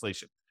pace with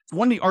inflation. It's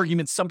one of the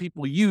arguments some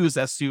people use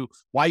as to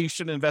why you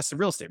shouldn't invest in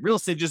real estate. Real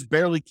estate just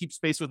barely keeps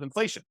pace with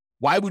inflation.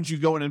 Why would you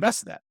go and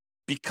invest in that?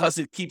 Because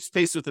it keeps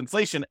pace with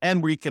inflation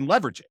and we can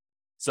leverage it.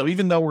 So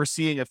even though we're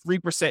seeing a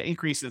 3%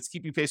 increase that's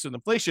keeping pace with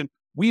inflation,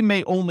 we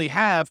may only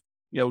have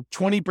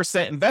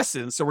 20%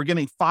 invested. So we're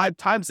getting 5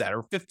 times that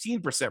or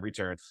 15%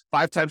 return,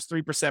 5 times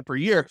 3% per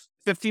year,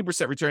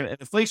 15% return, and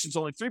inflation's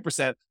only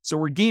 3%. So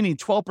we're gaining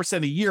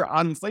 12% a year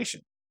on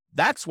inflation.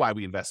 That's why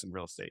we invest in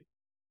real estate.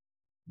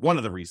 One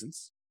of the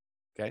reasons.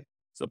 Okay.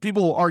 So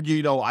people will argue,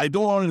 I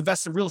don't want to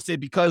invest in real estate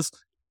because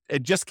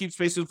it just keeps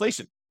pace with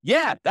inflation.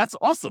 Yeah, that's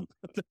awesome.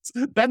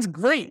 That's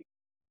great.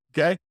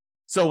 Okay.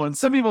 So when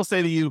some people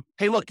say to you,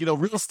 hey, look,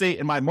 real estate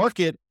in my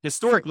market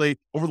historically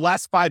over the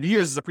last 5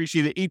 years has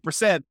appreciated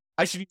 8%.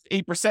 I should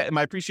use 8% in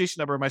my appreciation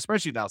number in my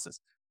spreadsheet analysis.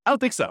 I don't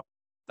think so.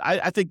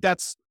 I think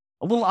that's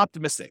a little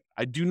optimistic.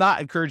 I do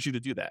not encourage you to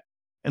do that.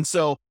 And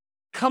so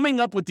coming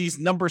up with these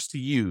numbers to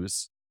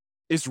use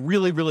is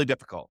really, really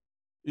difficult.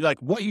 Like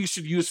what you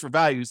should use for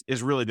values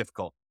is really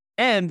difficult.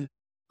 And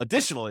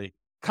additionally,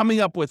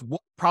 coming up with what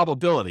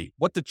probability,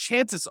 what the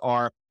chances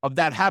are of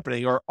that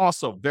happening are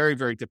also very,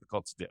 very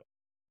difficult to do,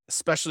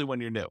 especially when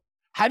you're new.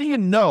 How do you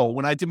know,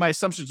 when I did my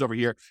assumptions over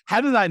here,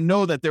 how did I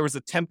know that there was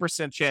a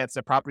 10% chance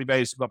that property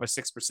values would go up by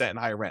 6% and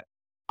higher rent?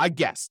 I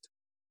guessed.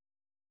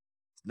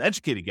 It's an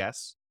educated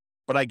guess,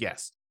 but I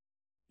guessed.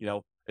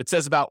 It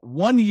says about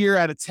 1 year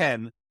out of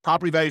 10,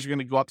 property values are going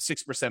to go up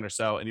 6% or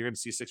so, and you're going to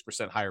see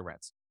 6% higher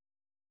rents.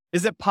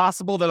 Is it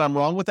possible that I'm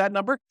wrong with that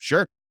number?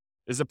 Sure.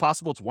 Is it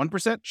possible it's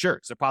 1%? Sure.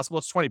 Is it possible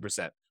it's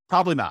 20%?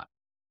 Probably not.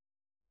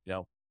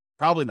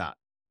 Probably not.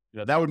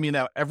 That would mean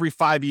that every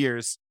 5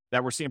 years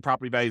that we're seeing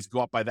property values go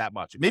up by that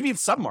much. Maybe in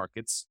some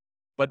markets,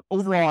 but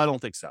overall, I don't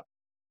think so.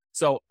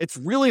 So it's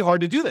really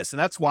hard to do this. And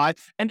that's why,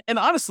 and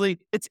honestly,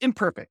 it's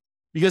imperfect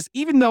because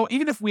even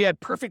if we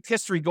had perfect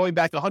history going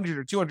back 100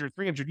 or 200,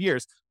 300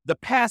 years, the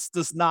past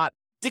does not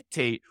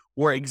dictate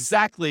or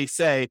exactly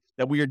say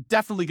that we are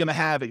definitely going to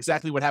have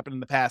exactly what happened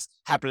in the past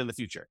happen in the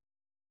future.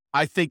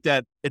 I think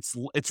that it's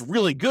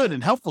really good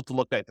and helpful to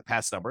look at the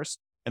past numbers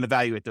and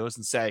evaluate those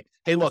and say,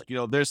 hey, look,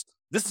 this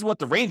is what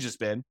the range has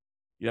been.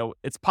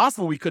 It's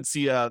possible we could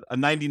see a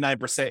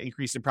 99%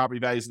 increase in property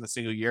values in a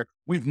single year.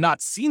 We've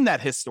not seen that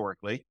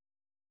historically,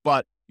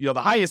 but the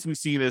highest we've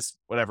seen is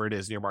whatever it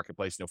is in your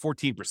marketplace,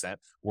 14%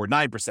 or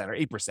 9%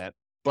 or 8%.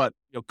 But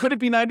could it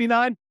be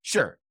 99?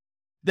 Sure.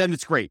 Then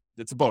it's great.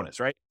 It's a bonus,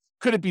 right?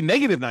 Could it be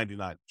negative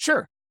 99?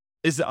 Sure.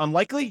 Is it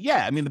unlikely?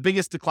 Yeah. I mean, the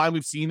biggest decline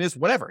we've seen is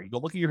whatever. You go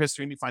look at your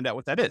history and you find out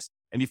what that is.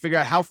 And you figure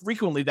out how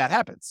frequently that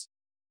happens.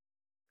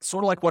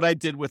 Sort of like what I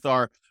did with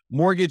our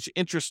mortgage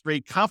interest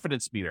rate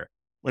confidence meter.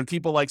 When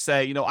people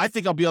say, I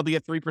think I'll be able to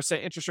get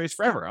 3% interest rates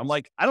forever. I'm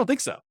like, I don't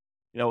think so.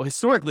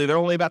 Historically, they're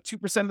only about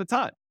 2% of the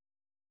time.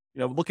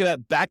 Looking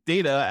at back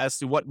data as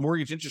to what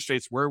mortgage interest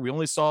rates were, we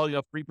only saw,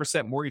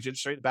 3% mortgage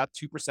interest rate about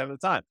 2% of the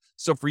time.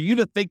 So for you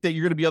to think that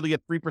you're going to be able to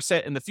get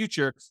 3% in the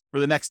future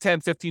for the next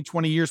 10, 15,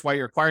 20 years while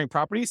you're acquiring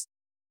properties,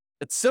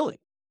 it's silly.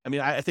 I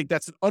mean, I think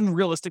that's an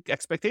unrealistic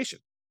expectation.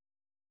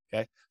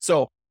 Okay.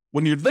 So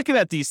when you're looking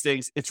at these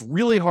things, it's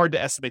really hard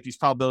to estimate these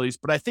probabilities,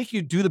 but I think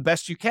you do the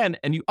best you can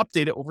and you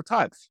update it over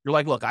time. You're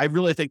like, look, I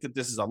really think that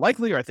this is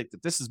unlikely, or I think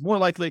that this is more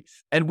likely.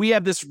 And we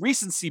have this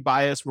recency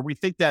bias where we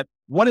think that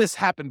what has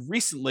happened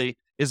recently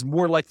is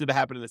more likely to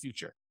happen in the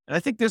future. And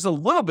I think there's a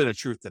little bit of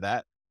truth to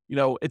that.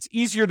 It's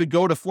easier to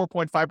go to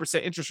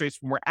 4.5% interest rates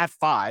when we're at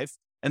 5,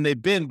 and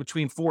they've been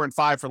between 4 and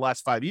 5 for the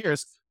last 5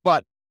 years.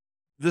 But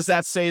does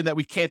that say that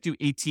we can't do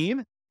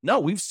 18? No,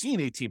 we've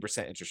seen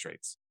 18% interest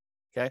rates.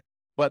 Okay.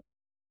 But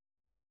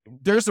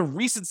there's a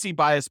recency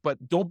bias,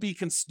 but don't be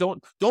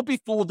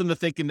fooled into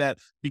thinking that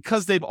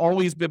because they've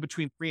always been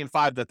between 3 and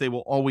 5, that they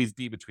will always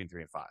be between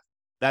 3 and 5.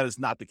 That is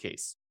not the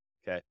case.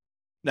 Okay.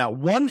 Now,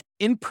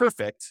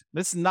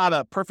 this is not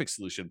a perfect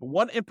solution, but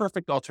one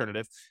imperfect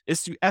alternative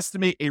is to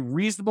estimate a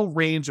reasonable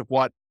range of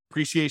what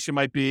appreciation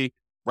might be,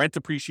 rent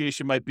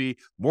appreciation might be,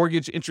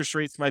 mortgage interest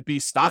rates might be,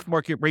 stock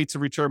market rates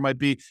of return might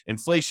be,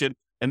 inflation,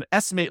 and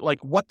estimate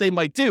like what they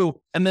might do,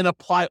 and then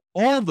apply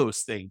all those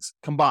things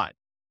combined.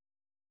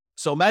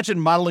 So imagine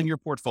modeling your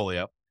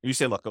portfolio, and you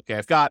say, look, okay,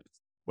 I've got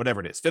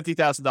whatever it is,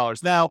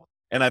 $50,000 now,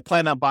 and I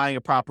plan on buying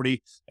a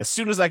property as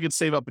soon as I can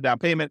save up a down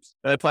payment.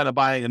 Then I plan on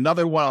buying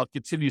another one. I'll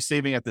continue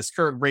saving at this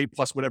current rate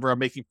plus whatever I'm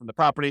making from the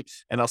property,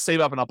 and I'll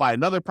save up and I'll buy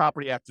another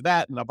property after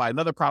that, and I'll buy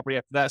another property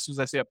after that as soon as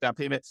I save up down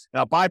payment, and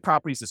I'll buy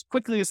properties as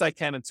quickly as I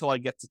can until I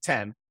get to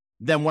 10.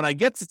 Then when I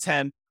get to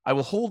 10, I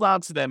will hold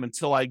on to them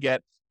until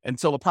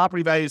the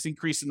property values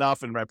increase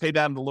enough and I pay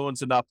down the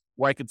loans enough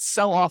where I could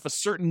sell off a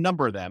certain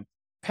number of them,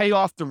 pay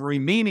off the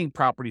remaining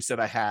properties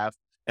that I have,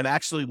 and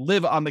actually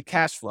live on the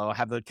cash flow,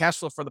 have the cash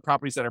flow for the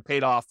properties that are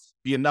paid off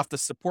be enough to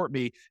support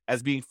me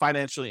as being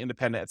financially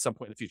independent at some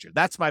point in the future.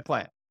 That's my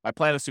plan. My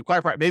plan is to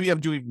acquire, maybe I'm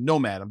doing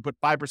Nomad. I'm put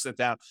 5%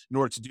 down in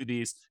order to do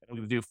these. I'm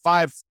going to do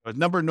a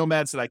number of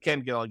Nomads that I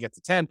can get. I'll get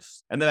to 10.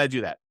 And then I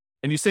do that.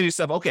 And you say to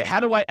yourself, okay, how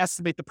do I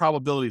estimate the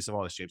probabilities of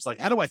all this, James? Like,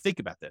 how do I think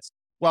about this?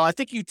 Well, I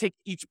think you take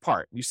each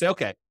part and you say,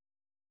 okay,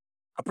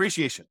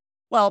 appreciation.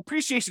 Well,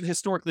 appreciation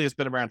historically has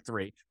been around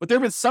 3, but there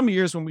have been some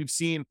years when we've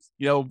seen,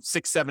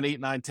 6, 7, 8,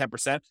 9,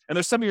 10%. And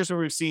there's some years where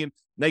we've seen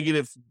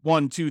negative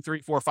 1, 2,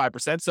 3, 4,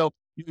 5%. So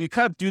you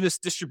kind of do this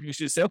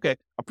distribution and say, okay,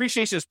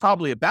 appreciation is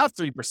probably about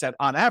 3%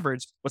 on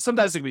average, but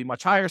sometimes it can be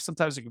much higher.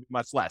 Sometimes it can be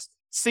much less.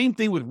 Same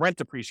thing with rent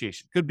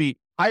appreciation. Could be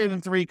higher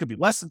than 3, could be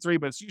less than 3,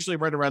 but it's usually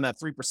right around that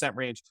 3%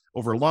 range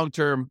over a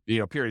long-term,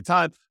 period of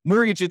time.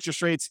 Mortgage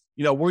interest rates,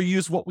 we'll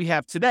use what we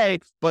have today,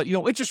 but,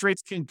 interest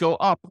rates can go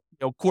up,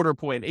 quarter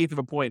point, eighth of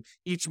a point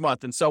each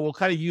month. And so we'll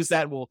kind of use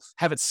that. We'll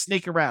have it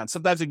snake around.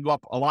 Sometimes it can go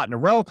up a lot in a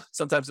row.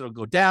 Sometimes it'll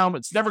go down.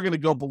 It's never going to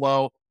go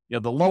below,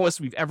 the lowest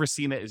we've ever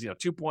seen it is,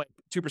 2.2%,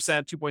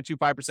 2.25%,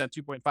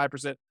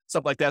 2.5%,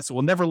 something like that. So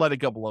we'll never let it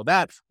go below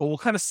that, but we'll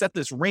kind of set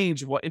this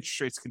range of what interest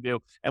rates can do,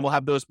 and we'll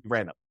have those be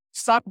random.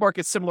 Stock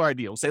market, similar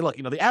idea. We'll say, look,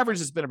 the average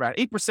has been around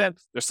 8%.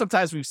 There's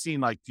sometimes we've seen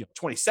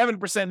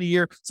 27% a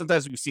year.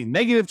 Sometimes we've seen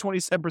negative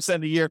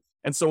 27% a year.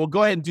 And so we'll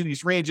go ahead and do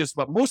these ranges,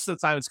 but most of the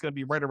time it's going to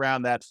be right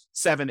around that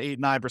 7, 8,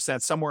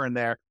 9%, somewhere in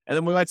there. And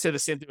then we might say the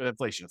same thing with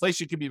inflation.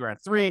 Inflation can be around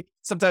 3.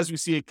 Sometimes we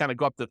see it kind of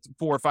go up to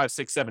 4, 5,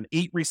 6, 7,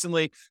 8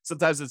 recently.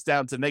 Sometimes it's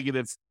down to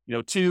negative,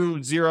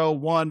 2, 0,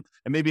 1,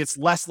 and maybe it's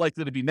less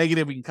likely to be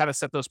negative. We can kind of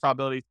set those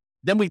probabilities.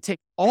 Then we take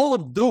all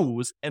of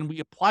those and we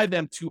apply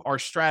them to our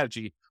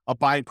strategy of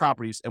buying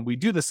properties. And we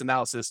do this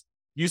analysis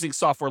using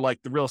software like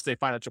the Real Estate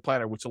Financial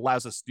Planner, which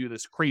allows us to do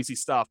this crazy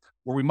stuff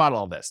where we model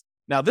all this.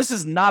 Now, this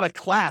is not a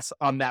class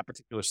on that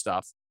particular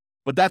stuff,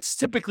 but that's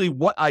typically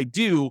what I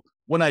do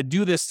when I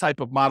do this type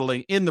of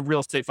modeling in the Real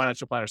Estate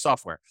Financial Planner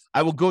software.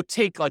 I will go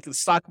take like the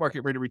stock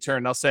market rate of return,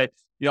 and I'll say,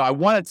 I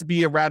want it to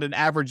be around an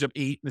average of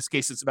 8. In this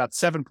case, it's about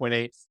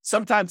 7.8.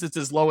 Sometimes it's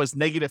as low as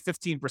negative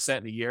 15%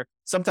 in a year.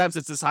 Sometimes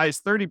it's as high as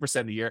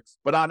 30% a year.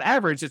 But on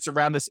average, it's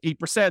around this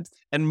 8%.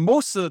 And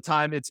most of the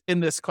time, it's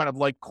in this kind of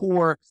like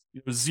core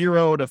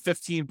 0 to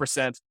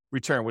 15%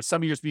 return, with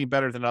some years being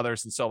better than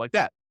others and so like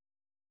that.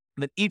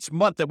 And then each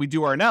month that we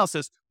do our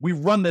analysis, we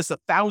run this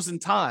 1,000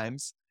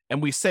 times.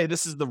 And we say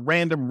this is the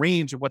random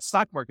range of what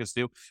stock markets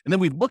do. And then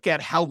we look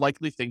at how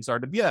likely things are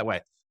to be that way.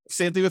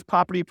 Same thing with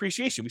property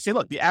appreciation. We say,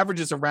 look, the average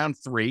is around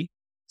 3.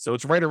 So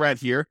it's right around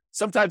here.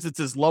 Sometimes it's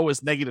as low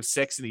as negative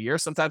 6 in a year.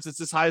 Sometimes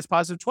it's as high as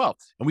positive 12.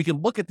 And we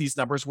can look at these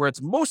numbers where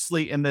it's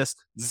mostly in this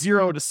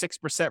 0 to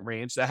 6%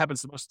 range. That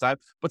happens most of the time.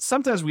 But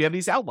sometimes we have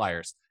these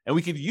outliers. And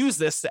we can use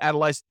this to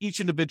analyze each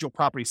individual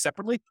property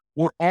separately,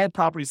 or all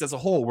properties as a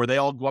whole, where they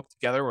all go up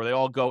together or they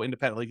all go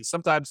independently. Because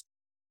sometimes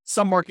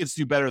some markets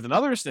do better than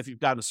others. And if you've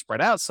got to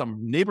spread out, some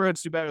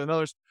neighborhoods do better than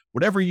others.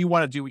 Whatever you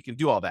want to do, we can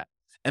do all that.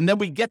 And then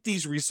we get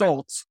these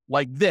results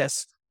like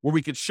this, where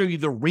we can show you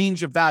the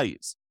range of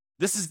values.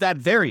 This is that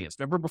variance.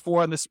 Remember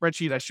before on this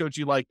spreadsheet, I showed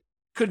you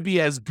could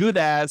be as good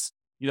as,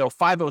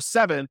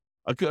 507.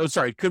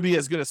 Could be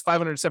as good as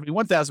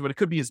 571,000, but it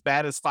could be as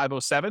bad as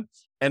 507.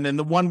 And then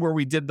the one where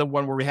we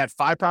had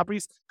 5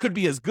 properties could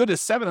be as good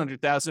as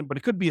 700,000, but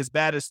it could be as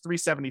bad as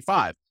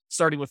 375,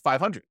 starting with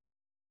 500.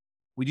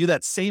 We do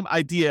that same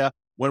idea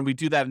when we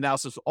do that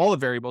analysis of all the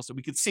variables, so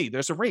we can see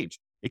there's a range.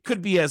 It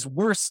could be as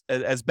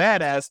as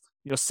bad as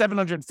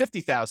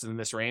 750,000 in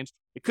this range.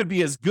 It could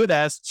be as good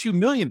as $2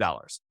 million.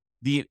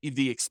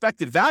 The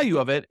expected value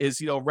of it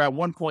is around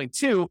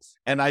 1.2.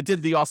 And I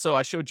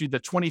showed you the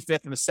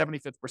 25th and the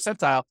 75th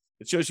percentile.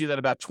 It shows you that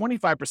about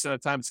 25% of the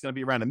time it's going to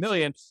be around $1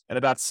 million, and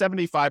about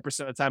 75%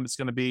 of the time it's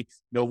going to be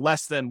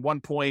less than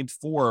 1.4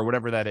 or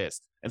whatever that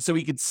is. And so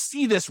we can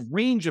see this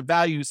range of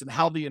values and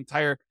how the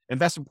entire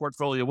investment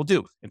portfolio will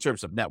do in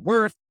terms of net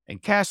worth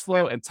and cash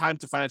flow and time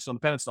to financial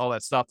independence and all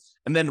that stuff.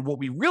 And then what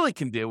we really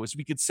can do is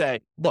we could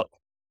say, look,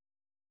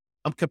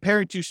 I'm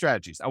comparing two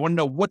strategies. I want to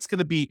know what's going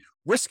to be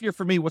riskier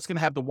for me, what's going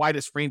to have the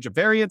widest range of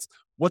variance,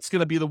 what's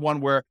going to be the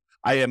one where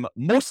I am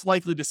most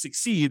likely to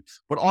succeed,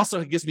 but also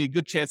it gives me a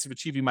good chance of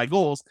achieving my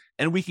goals.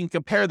 And we can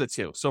compare the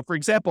two. So for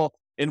example,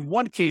 in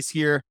one case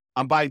here,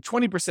 I'm buying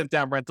 20%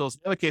 down rentals. In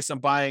the other case, I'm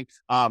buying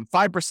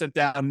 5%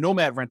 down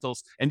Nomad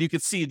rentals. And you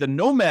can see the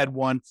Nomad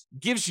one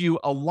gives you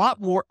a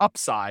lot more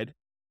upside,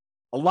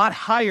 a lot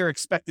higher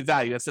expected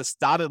value. That's this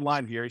dotted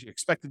line here. Your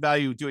expected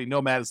value doing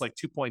Nomad is like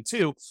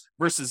 2.2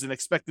 versus an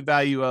expected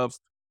value of,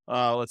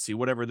 let's see,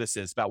 whatever this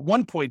is, about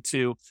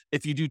 1.2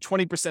 if you do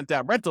 20%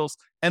 down rentals.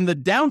 And the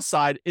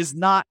downside is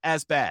not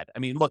as bad. I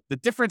mean, look, the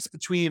difference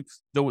between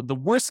the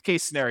worst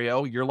case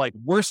scenario, your like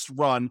worst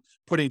run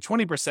putting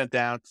 20%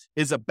 down,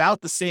 is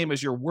about the same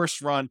as your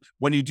worst run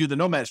when you do the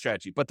Nomad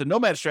strategy. But the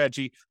Nomad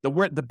strategy,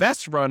 the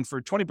best run for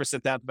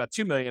 20% down is about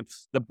 2 million.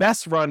 The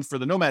best run for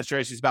the Nomad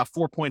strategy is about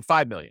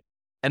 4.5 million.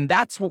 And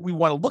that's what we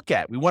want to look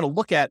at. We want to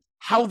look at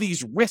how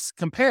these risks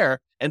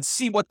compare and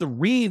see what the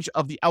range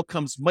of the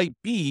outcomes might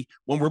be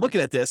when we're looking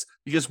at this,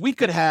 because we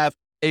could have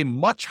a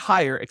much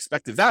higher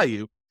expected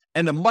value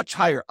and a much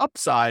higher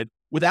upside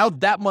without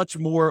that much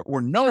more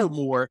or no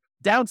more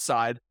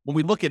downside when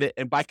we look at it.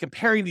 And by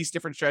comparing these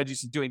different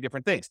strategies and doing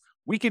different things,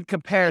 we can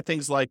compare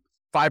things like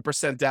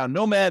 5% down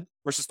Nomad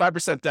versus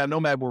 5% down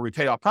Nomad where we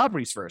pay off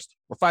properties first,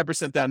 or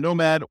 5% down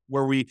Nomad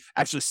where we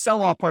actually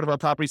sell off part of our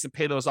properties and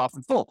pay those off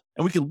in full.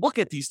 And we can look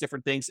at these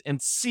different things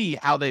and see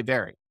how they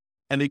vary.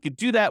 And you could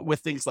do that with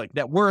things like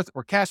net worth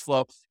or cash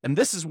flow. And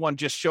this is one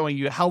just showing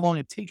you how long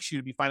it takes you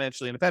to be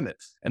financially independent.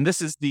 And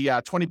this is the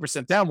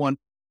 20% down one.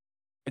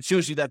 It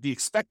shows you that the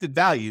expected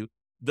value,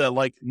 the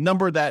like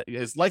number that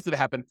is likely to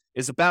happen,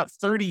 is about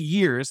 30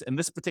 years in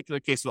this particular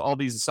case with all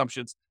these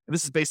assumptions. And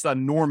this is based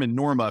on Norm and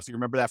Norma, if you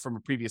remember that from a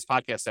previous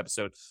podcast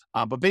episode.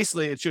 But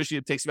basically, it shows you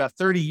it takes about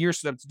 30 years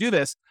for them to do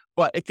this,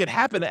 but it could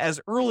happen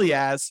as early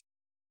as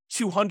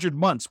 200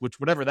 months, which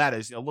whatever that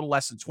is, a little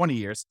less than 20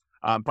 years,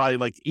 probably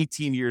like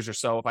 18 years or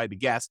so, if I had to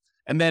guess.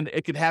 And then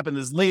it could happen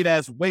as late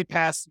as way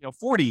past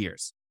 40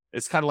 years.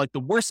 It's kind of like the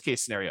worst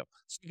case scenario.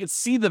 So you can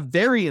see the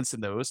variance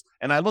in those.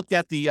 And I looked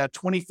at the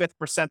 25th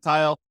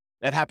percentile.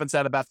 That happens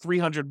at about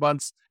 300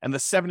 months, and the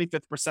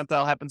 75th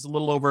percentile happens a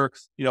little over,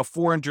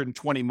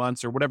 420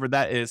 months or whatever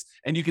that is.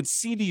 And you can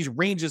see these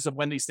ranges of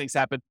when these things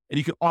happen, and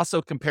you can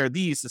also compare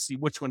these to see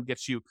which one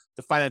gets you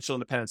to financial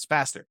independence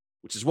faster,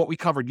 which is what we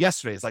covered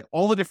yesterday. It's like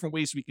all the different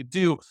ways we could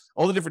do,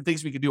 all the different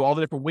things we could do, all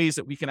the different ways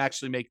that we can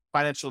actually make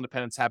financial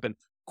independence happen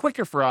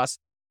quicker for us.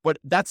 But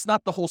that's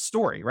not the whole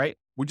story, right?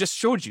 We just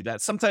showed you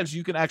that sometimes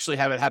you can actually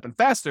have it happen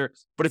faster,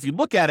 but if you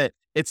look at it,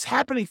 it's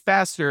happening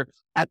faster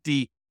at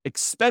the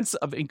expense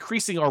of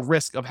increasing our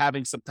risk of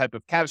having some type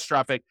of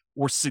catastrophic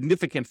or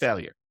significant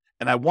failure.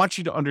 And I want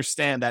you to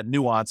understand that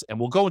nuance, and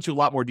we'll go into a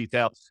lot more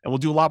detail and we'll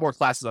do a lot more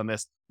classes on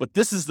this, but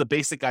this is the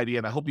basic idea,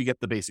 and I hope you get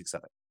the basics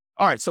of it.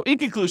 All right. So in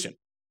conclusion,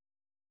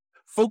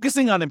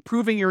 focusing on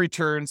improving your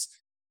returns,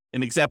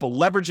 an example,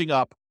 leveraging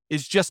up,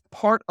 is just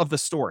part of the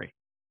story.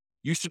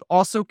 You should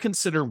also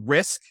consider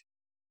risk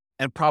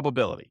and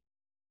probability.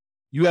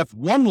 You have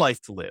one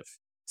life to live.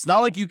 It's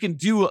not like you can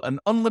do an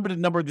unlimited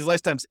number of these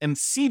lifetimes and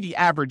see the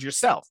average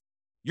yourself.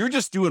 You're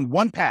just doing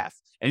one path,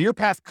 and your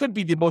path could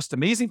be the most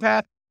amazing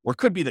path or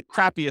could be the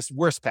crappiest,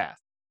 worst path.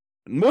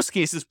 In most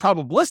cases,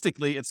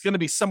 probabilistically, it's going to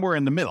be somewhere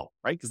in the middle,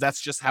 right? Because that's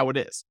just how it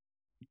is.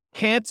 You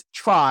can't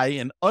try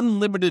an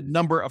unlimited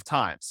number of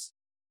times.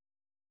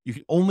 You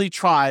can only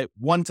try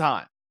one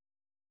time.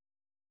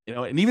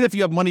 And even if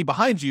you have money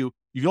behind you,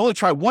 you can only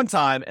try one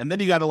time, and then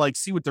you got to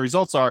see what the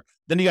results are.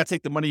 Then you got to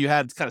take the money you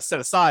had kind of set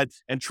aside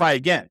and try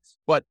again.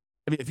 But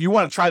I mean, if you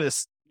want to try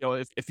this,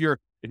 if your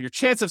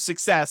chance of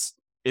success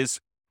is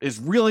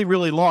really,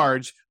 really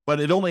large, but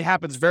it only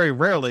happens very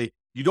rarely,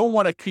 you don't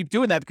want to keep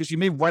doing that because you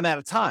may run out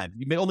of time.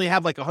 You may only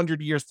have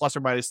 100 years plus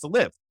or minus to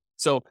live.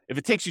 So if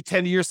it takes you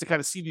 10 years to kind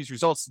of see these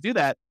results to do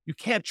that, you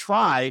can't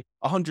try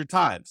 100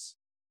 times.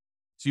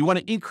 So you want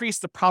to increase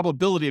the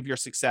probability of your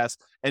success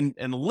and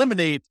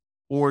eliminate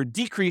or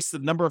decrease the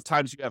number of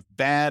times you have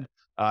bad,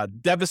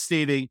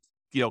 devastating,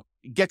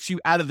 gets you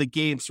out of the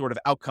game sort of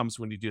outcomes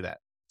when you do that.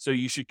 So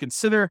you should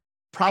consider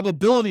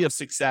probability of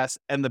success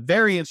and the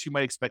variance you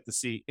might expect to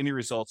see in your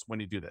results when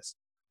you do this.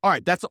 All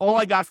right, that's all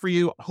I got for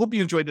you. I hope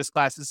you enjoyed this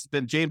class. This has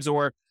been James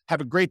Orr. Have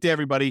a great day,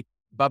 everybody.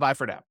 Bye-bye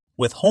for now.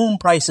 With home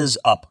prices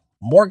up,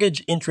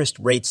 mortgage interest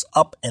rates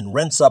up, and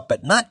rents up,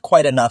 but not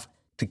quite enough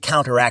to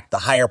counteract the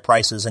higher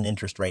prices and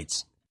interest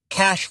rates,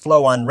 cash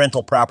flow on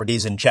rental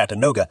properties in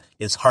Chattanooga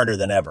is harder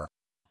than ever.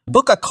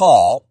 Book a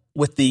call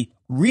with the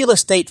Real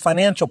Estate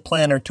Financial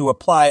Planner to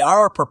apply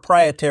our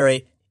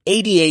proprietary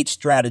 88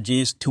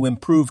 strategies to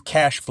improve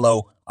cash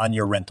flow on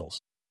your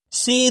rentals.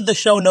 See the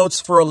show notes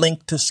for a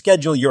link to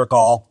schedule your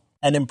call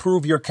and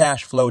improve your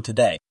cash flow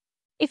today.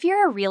 If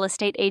you're a real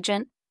estate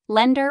agent,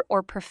 lender,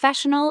 or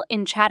professional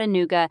in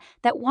Chattanooga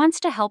that wants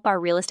to help our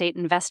real estate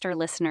investor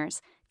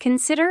listeners,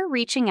 consider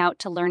reaching out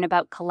to learn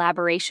about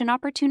collaboration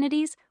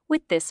opportunities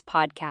with this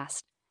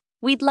podcast.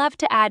 We'd love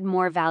to add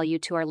more value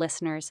to our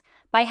listeners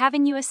by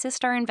having you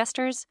assist our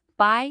investors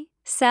buy,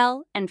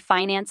 sell, and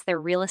finance their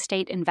real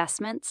estate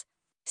investments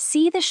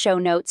See the show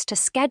notes to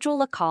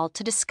schedule a call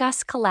to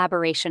discuss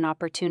collaboration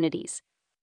opportunities.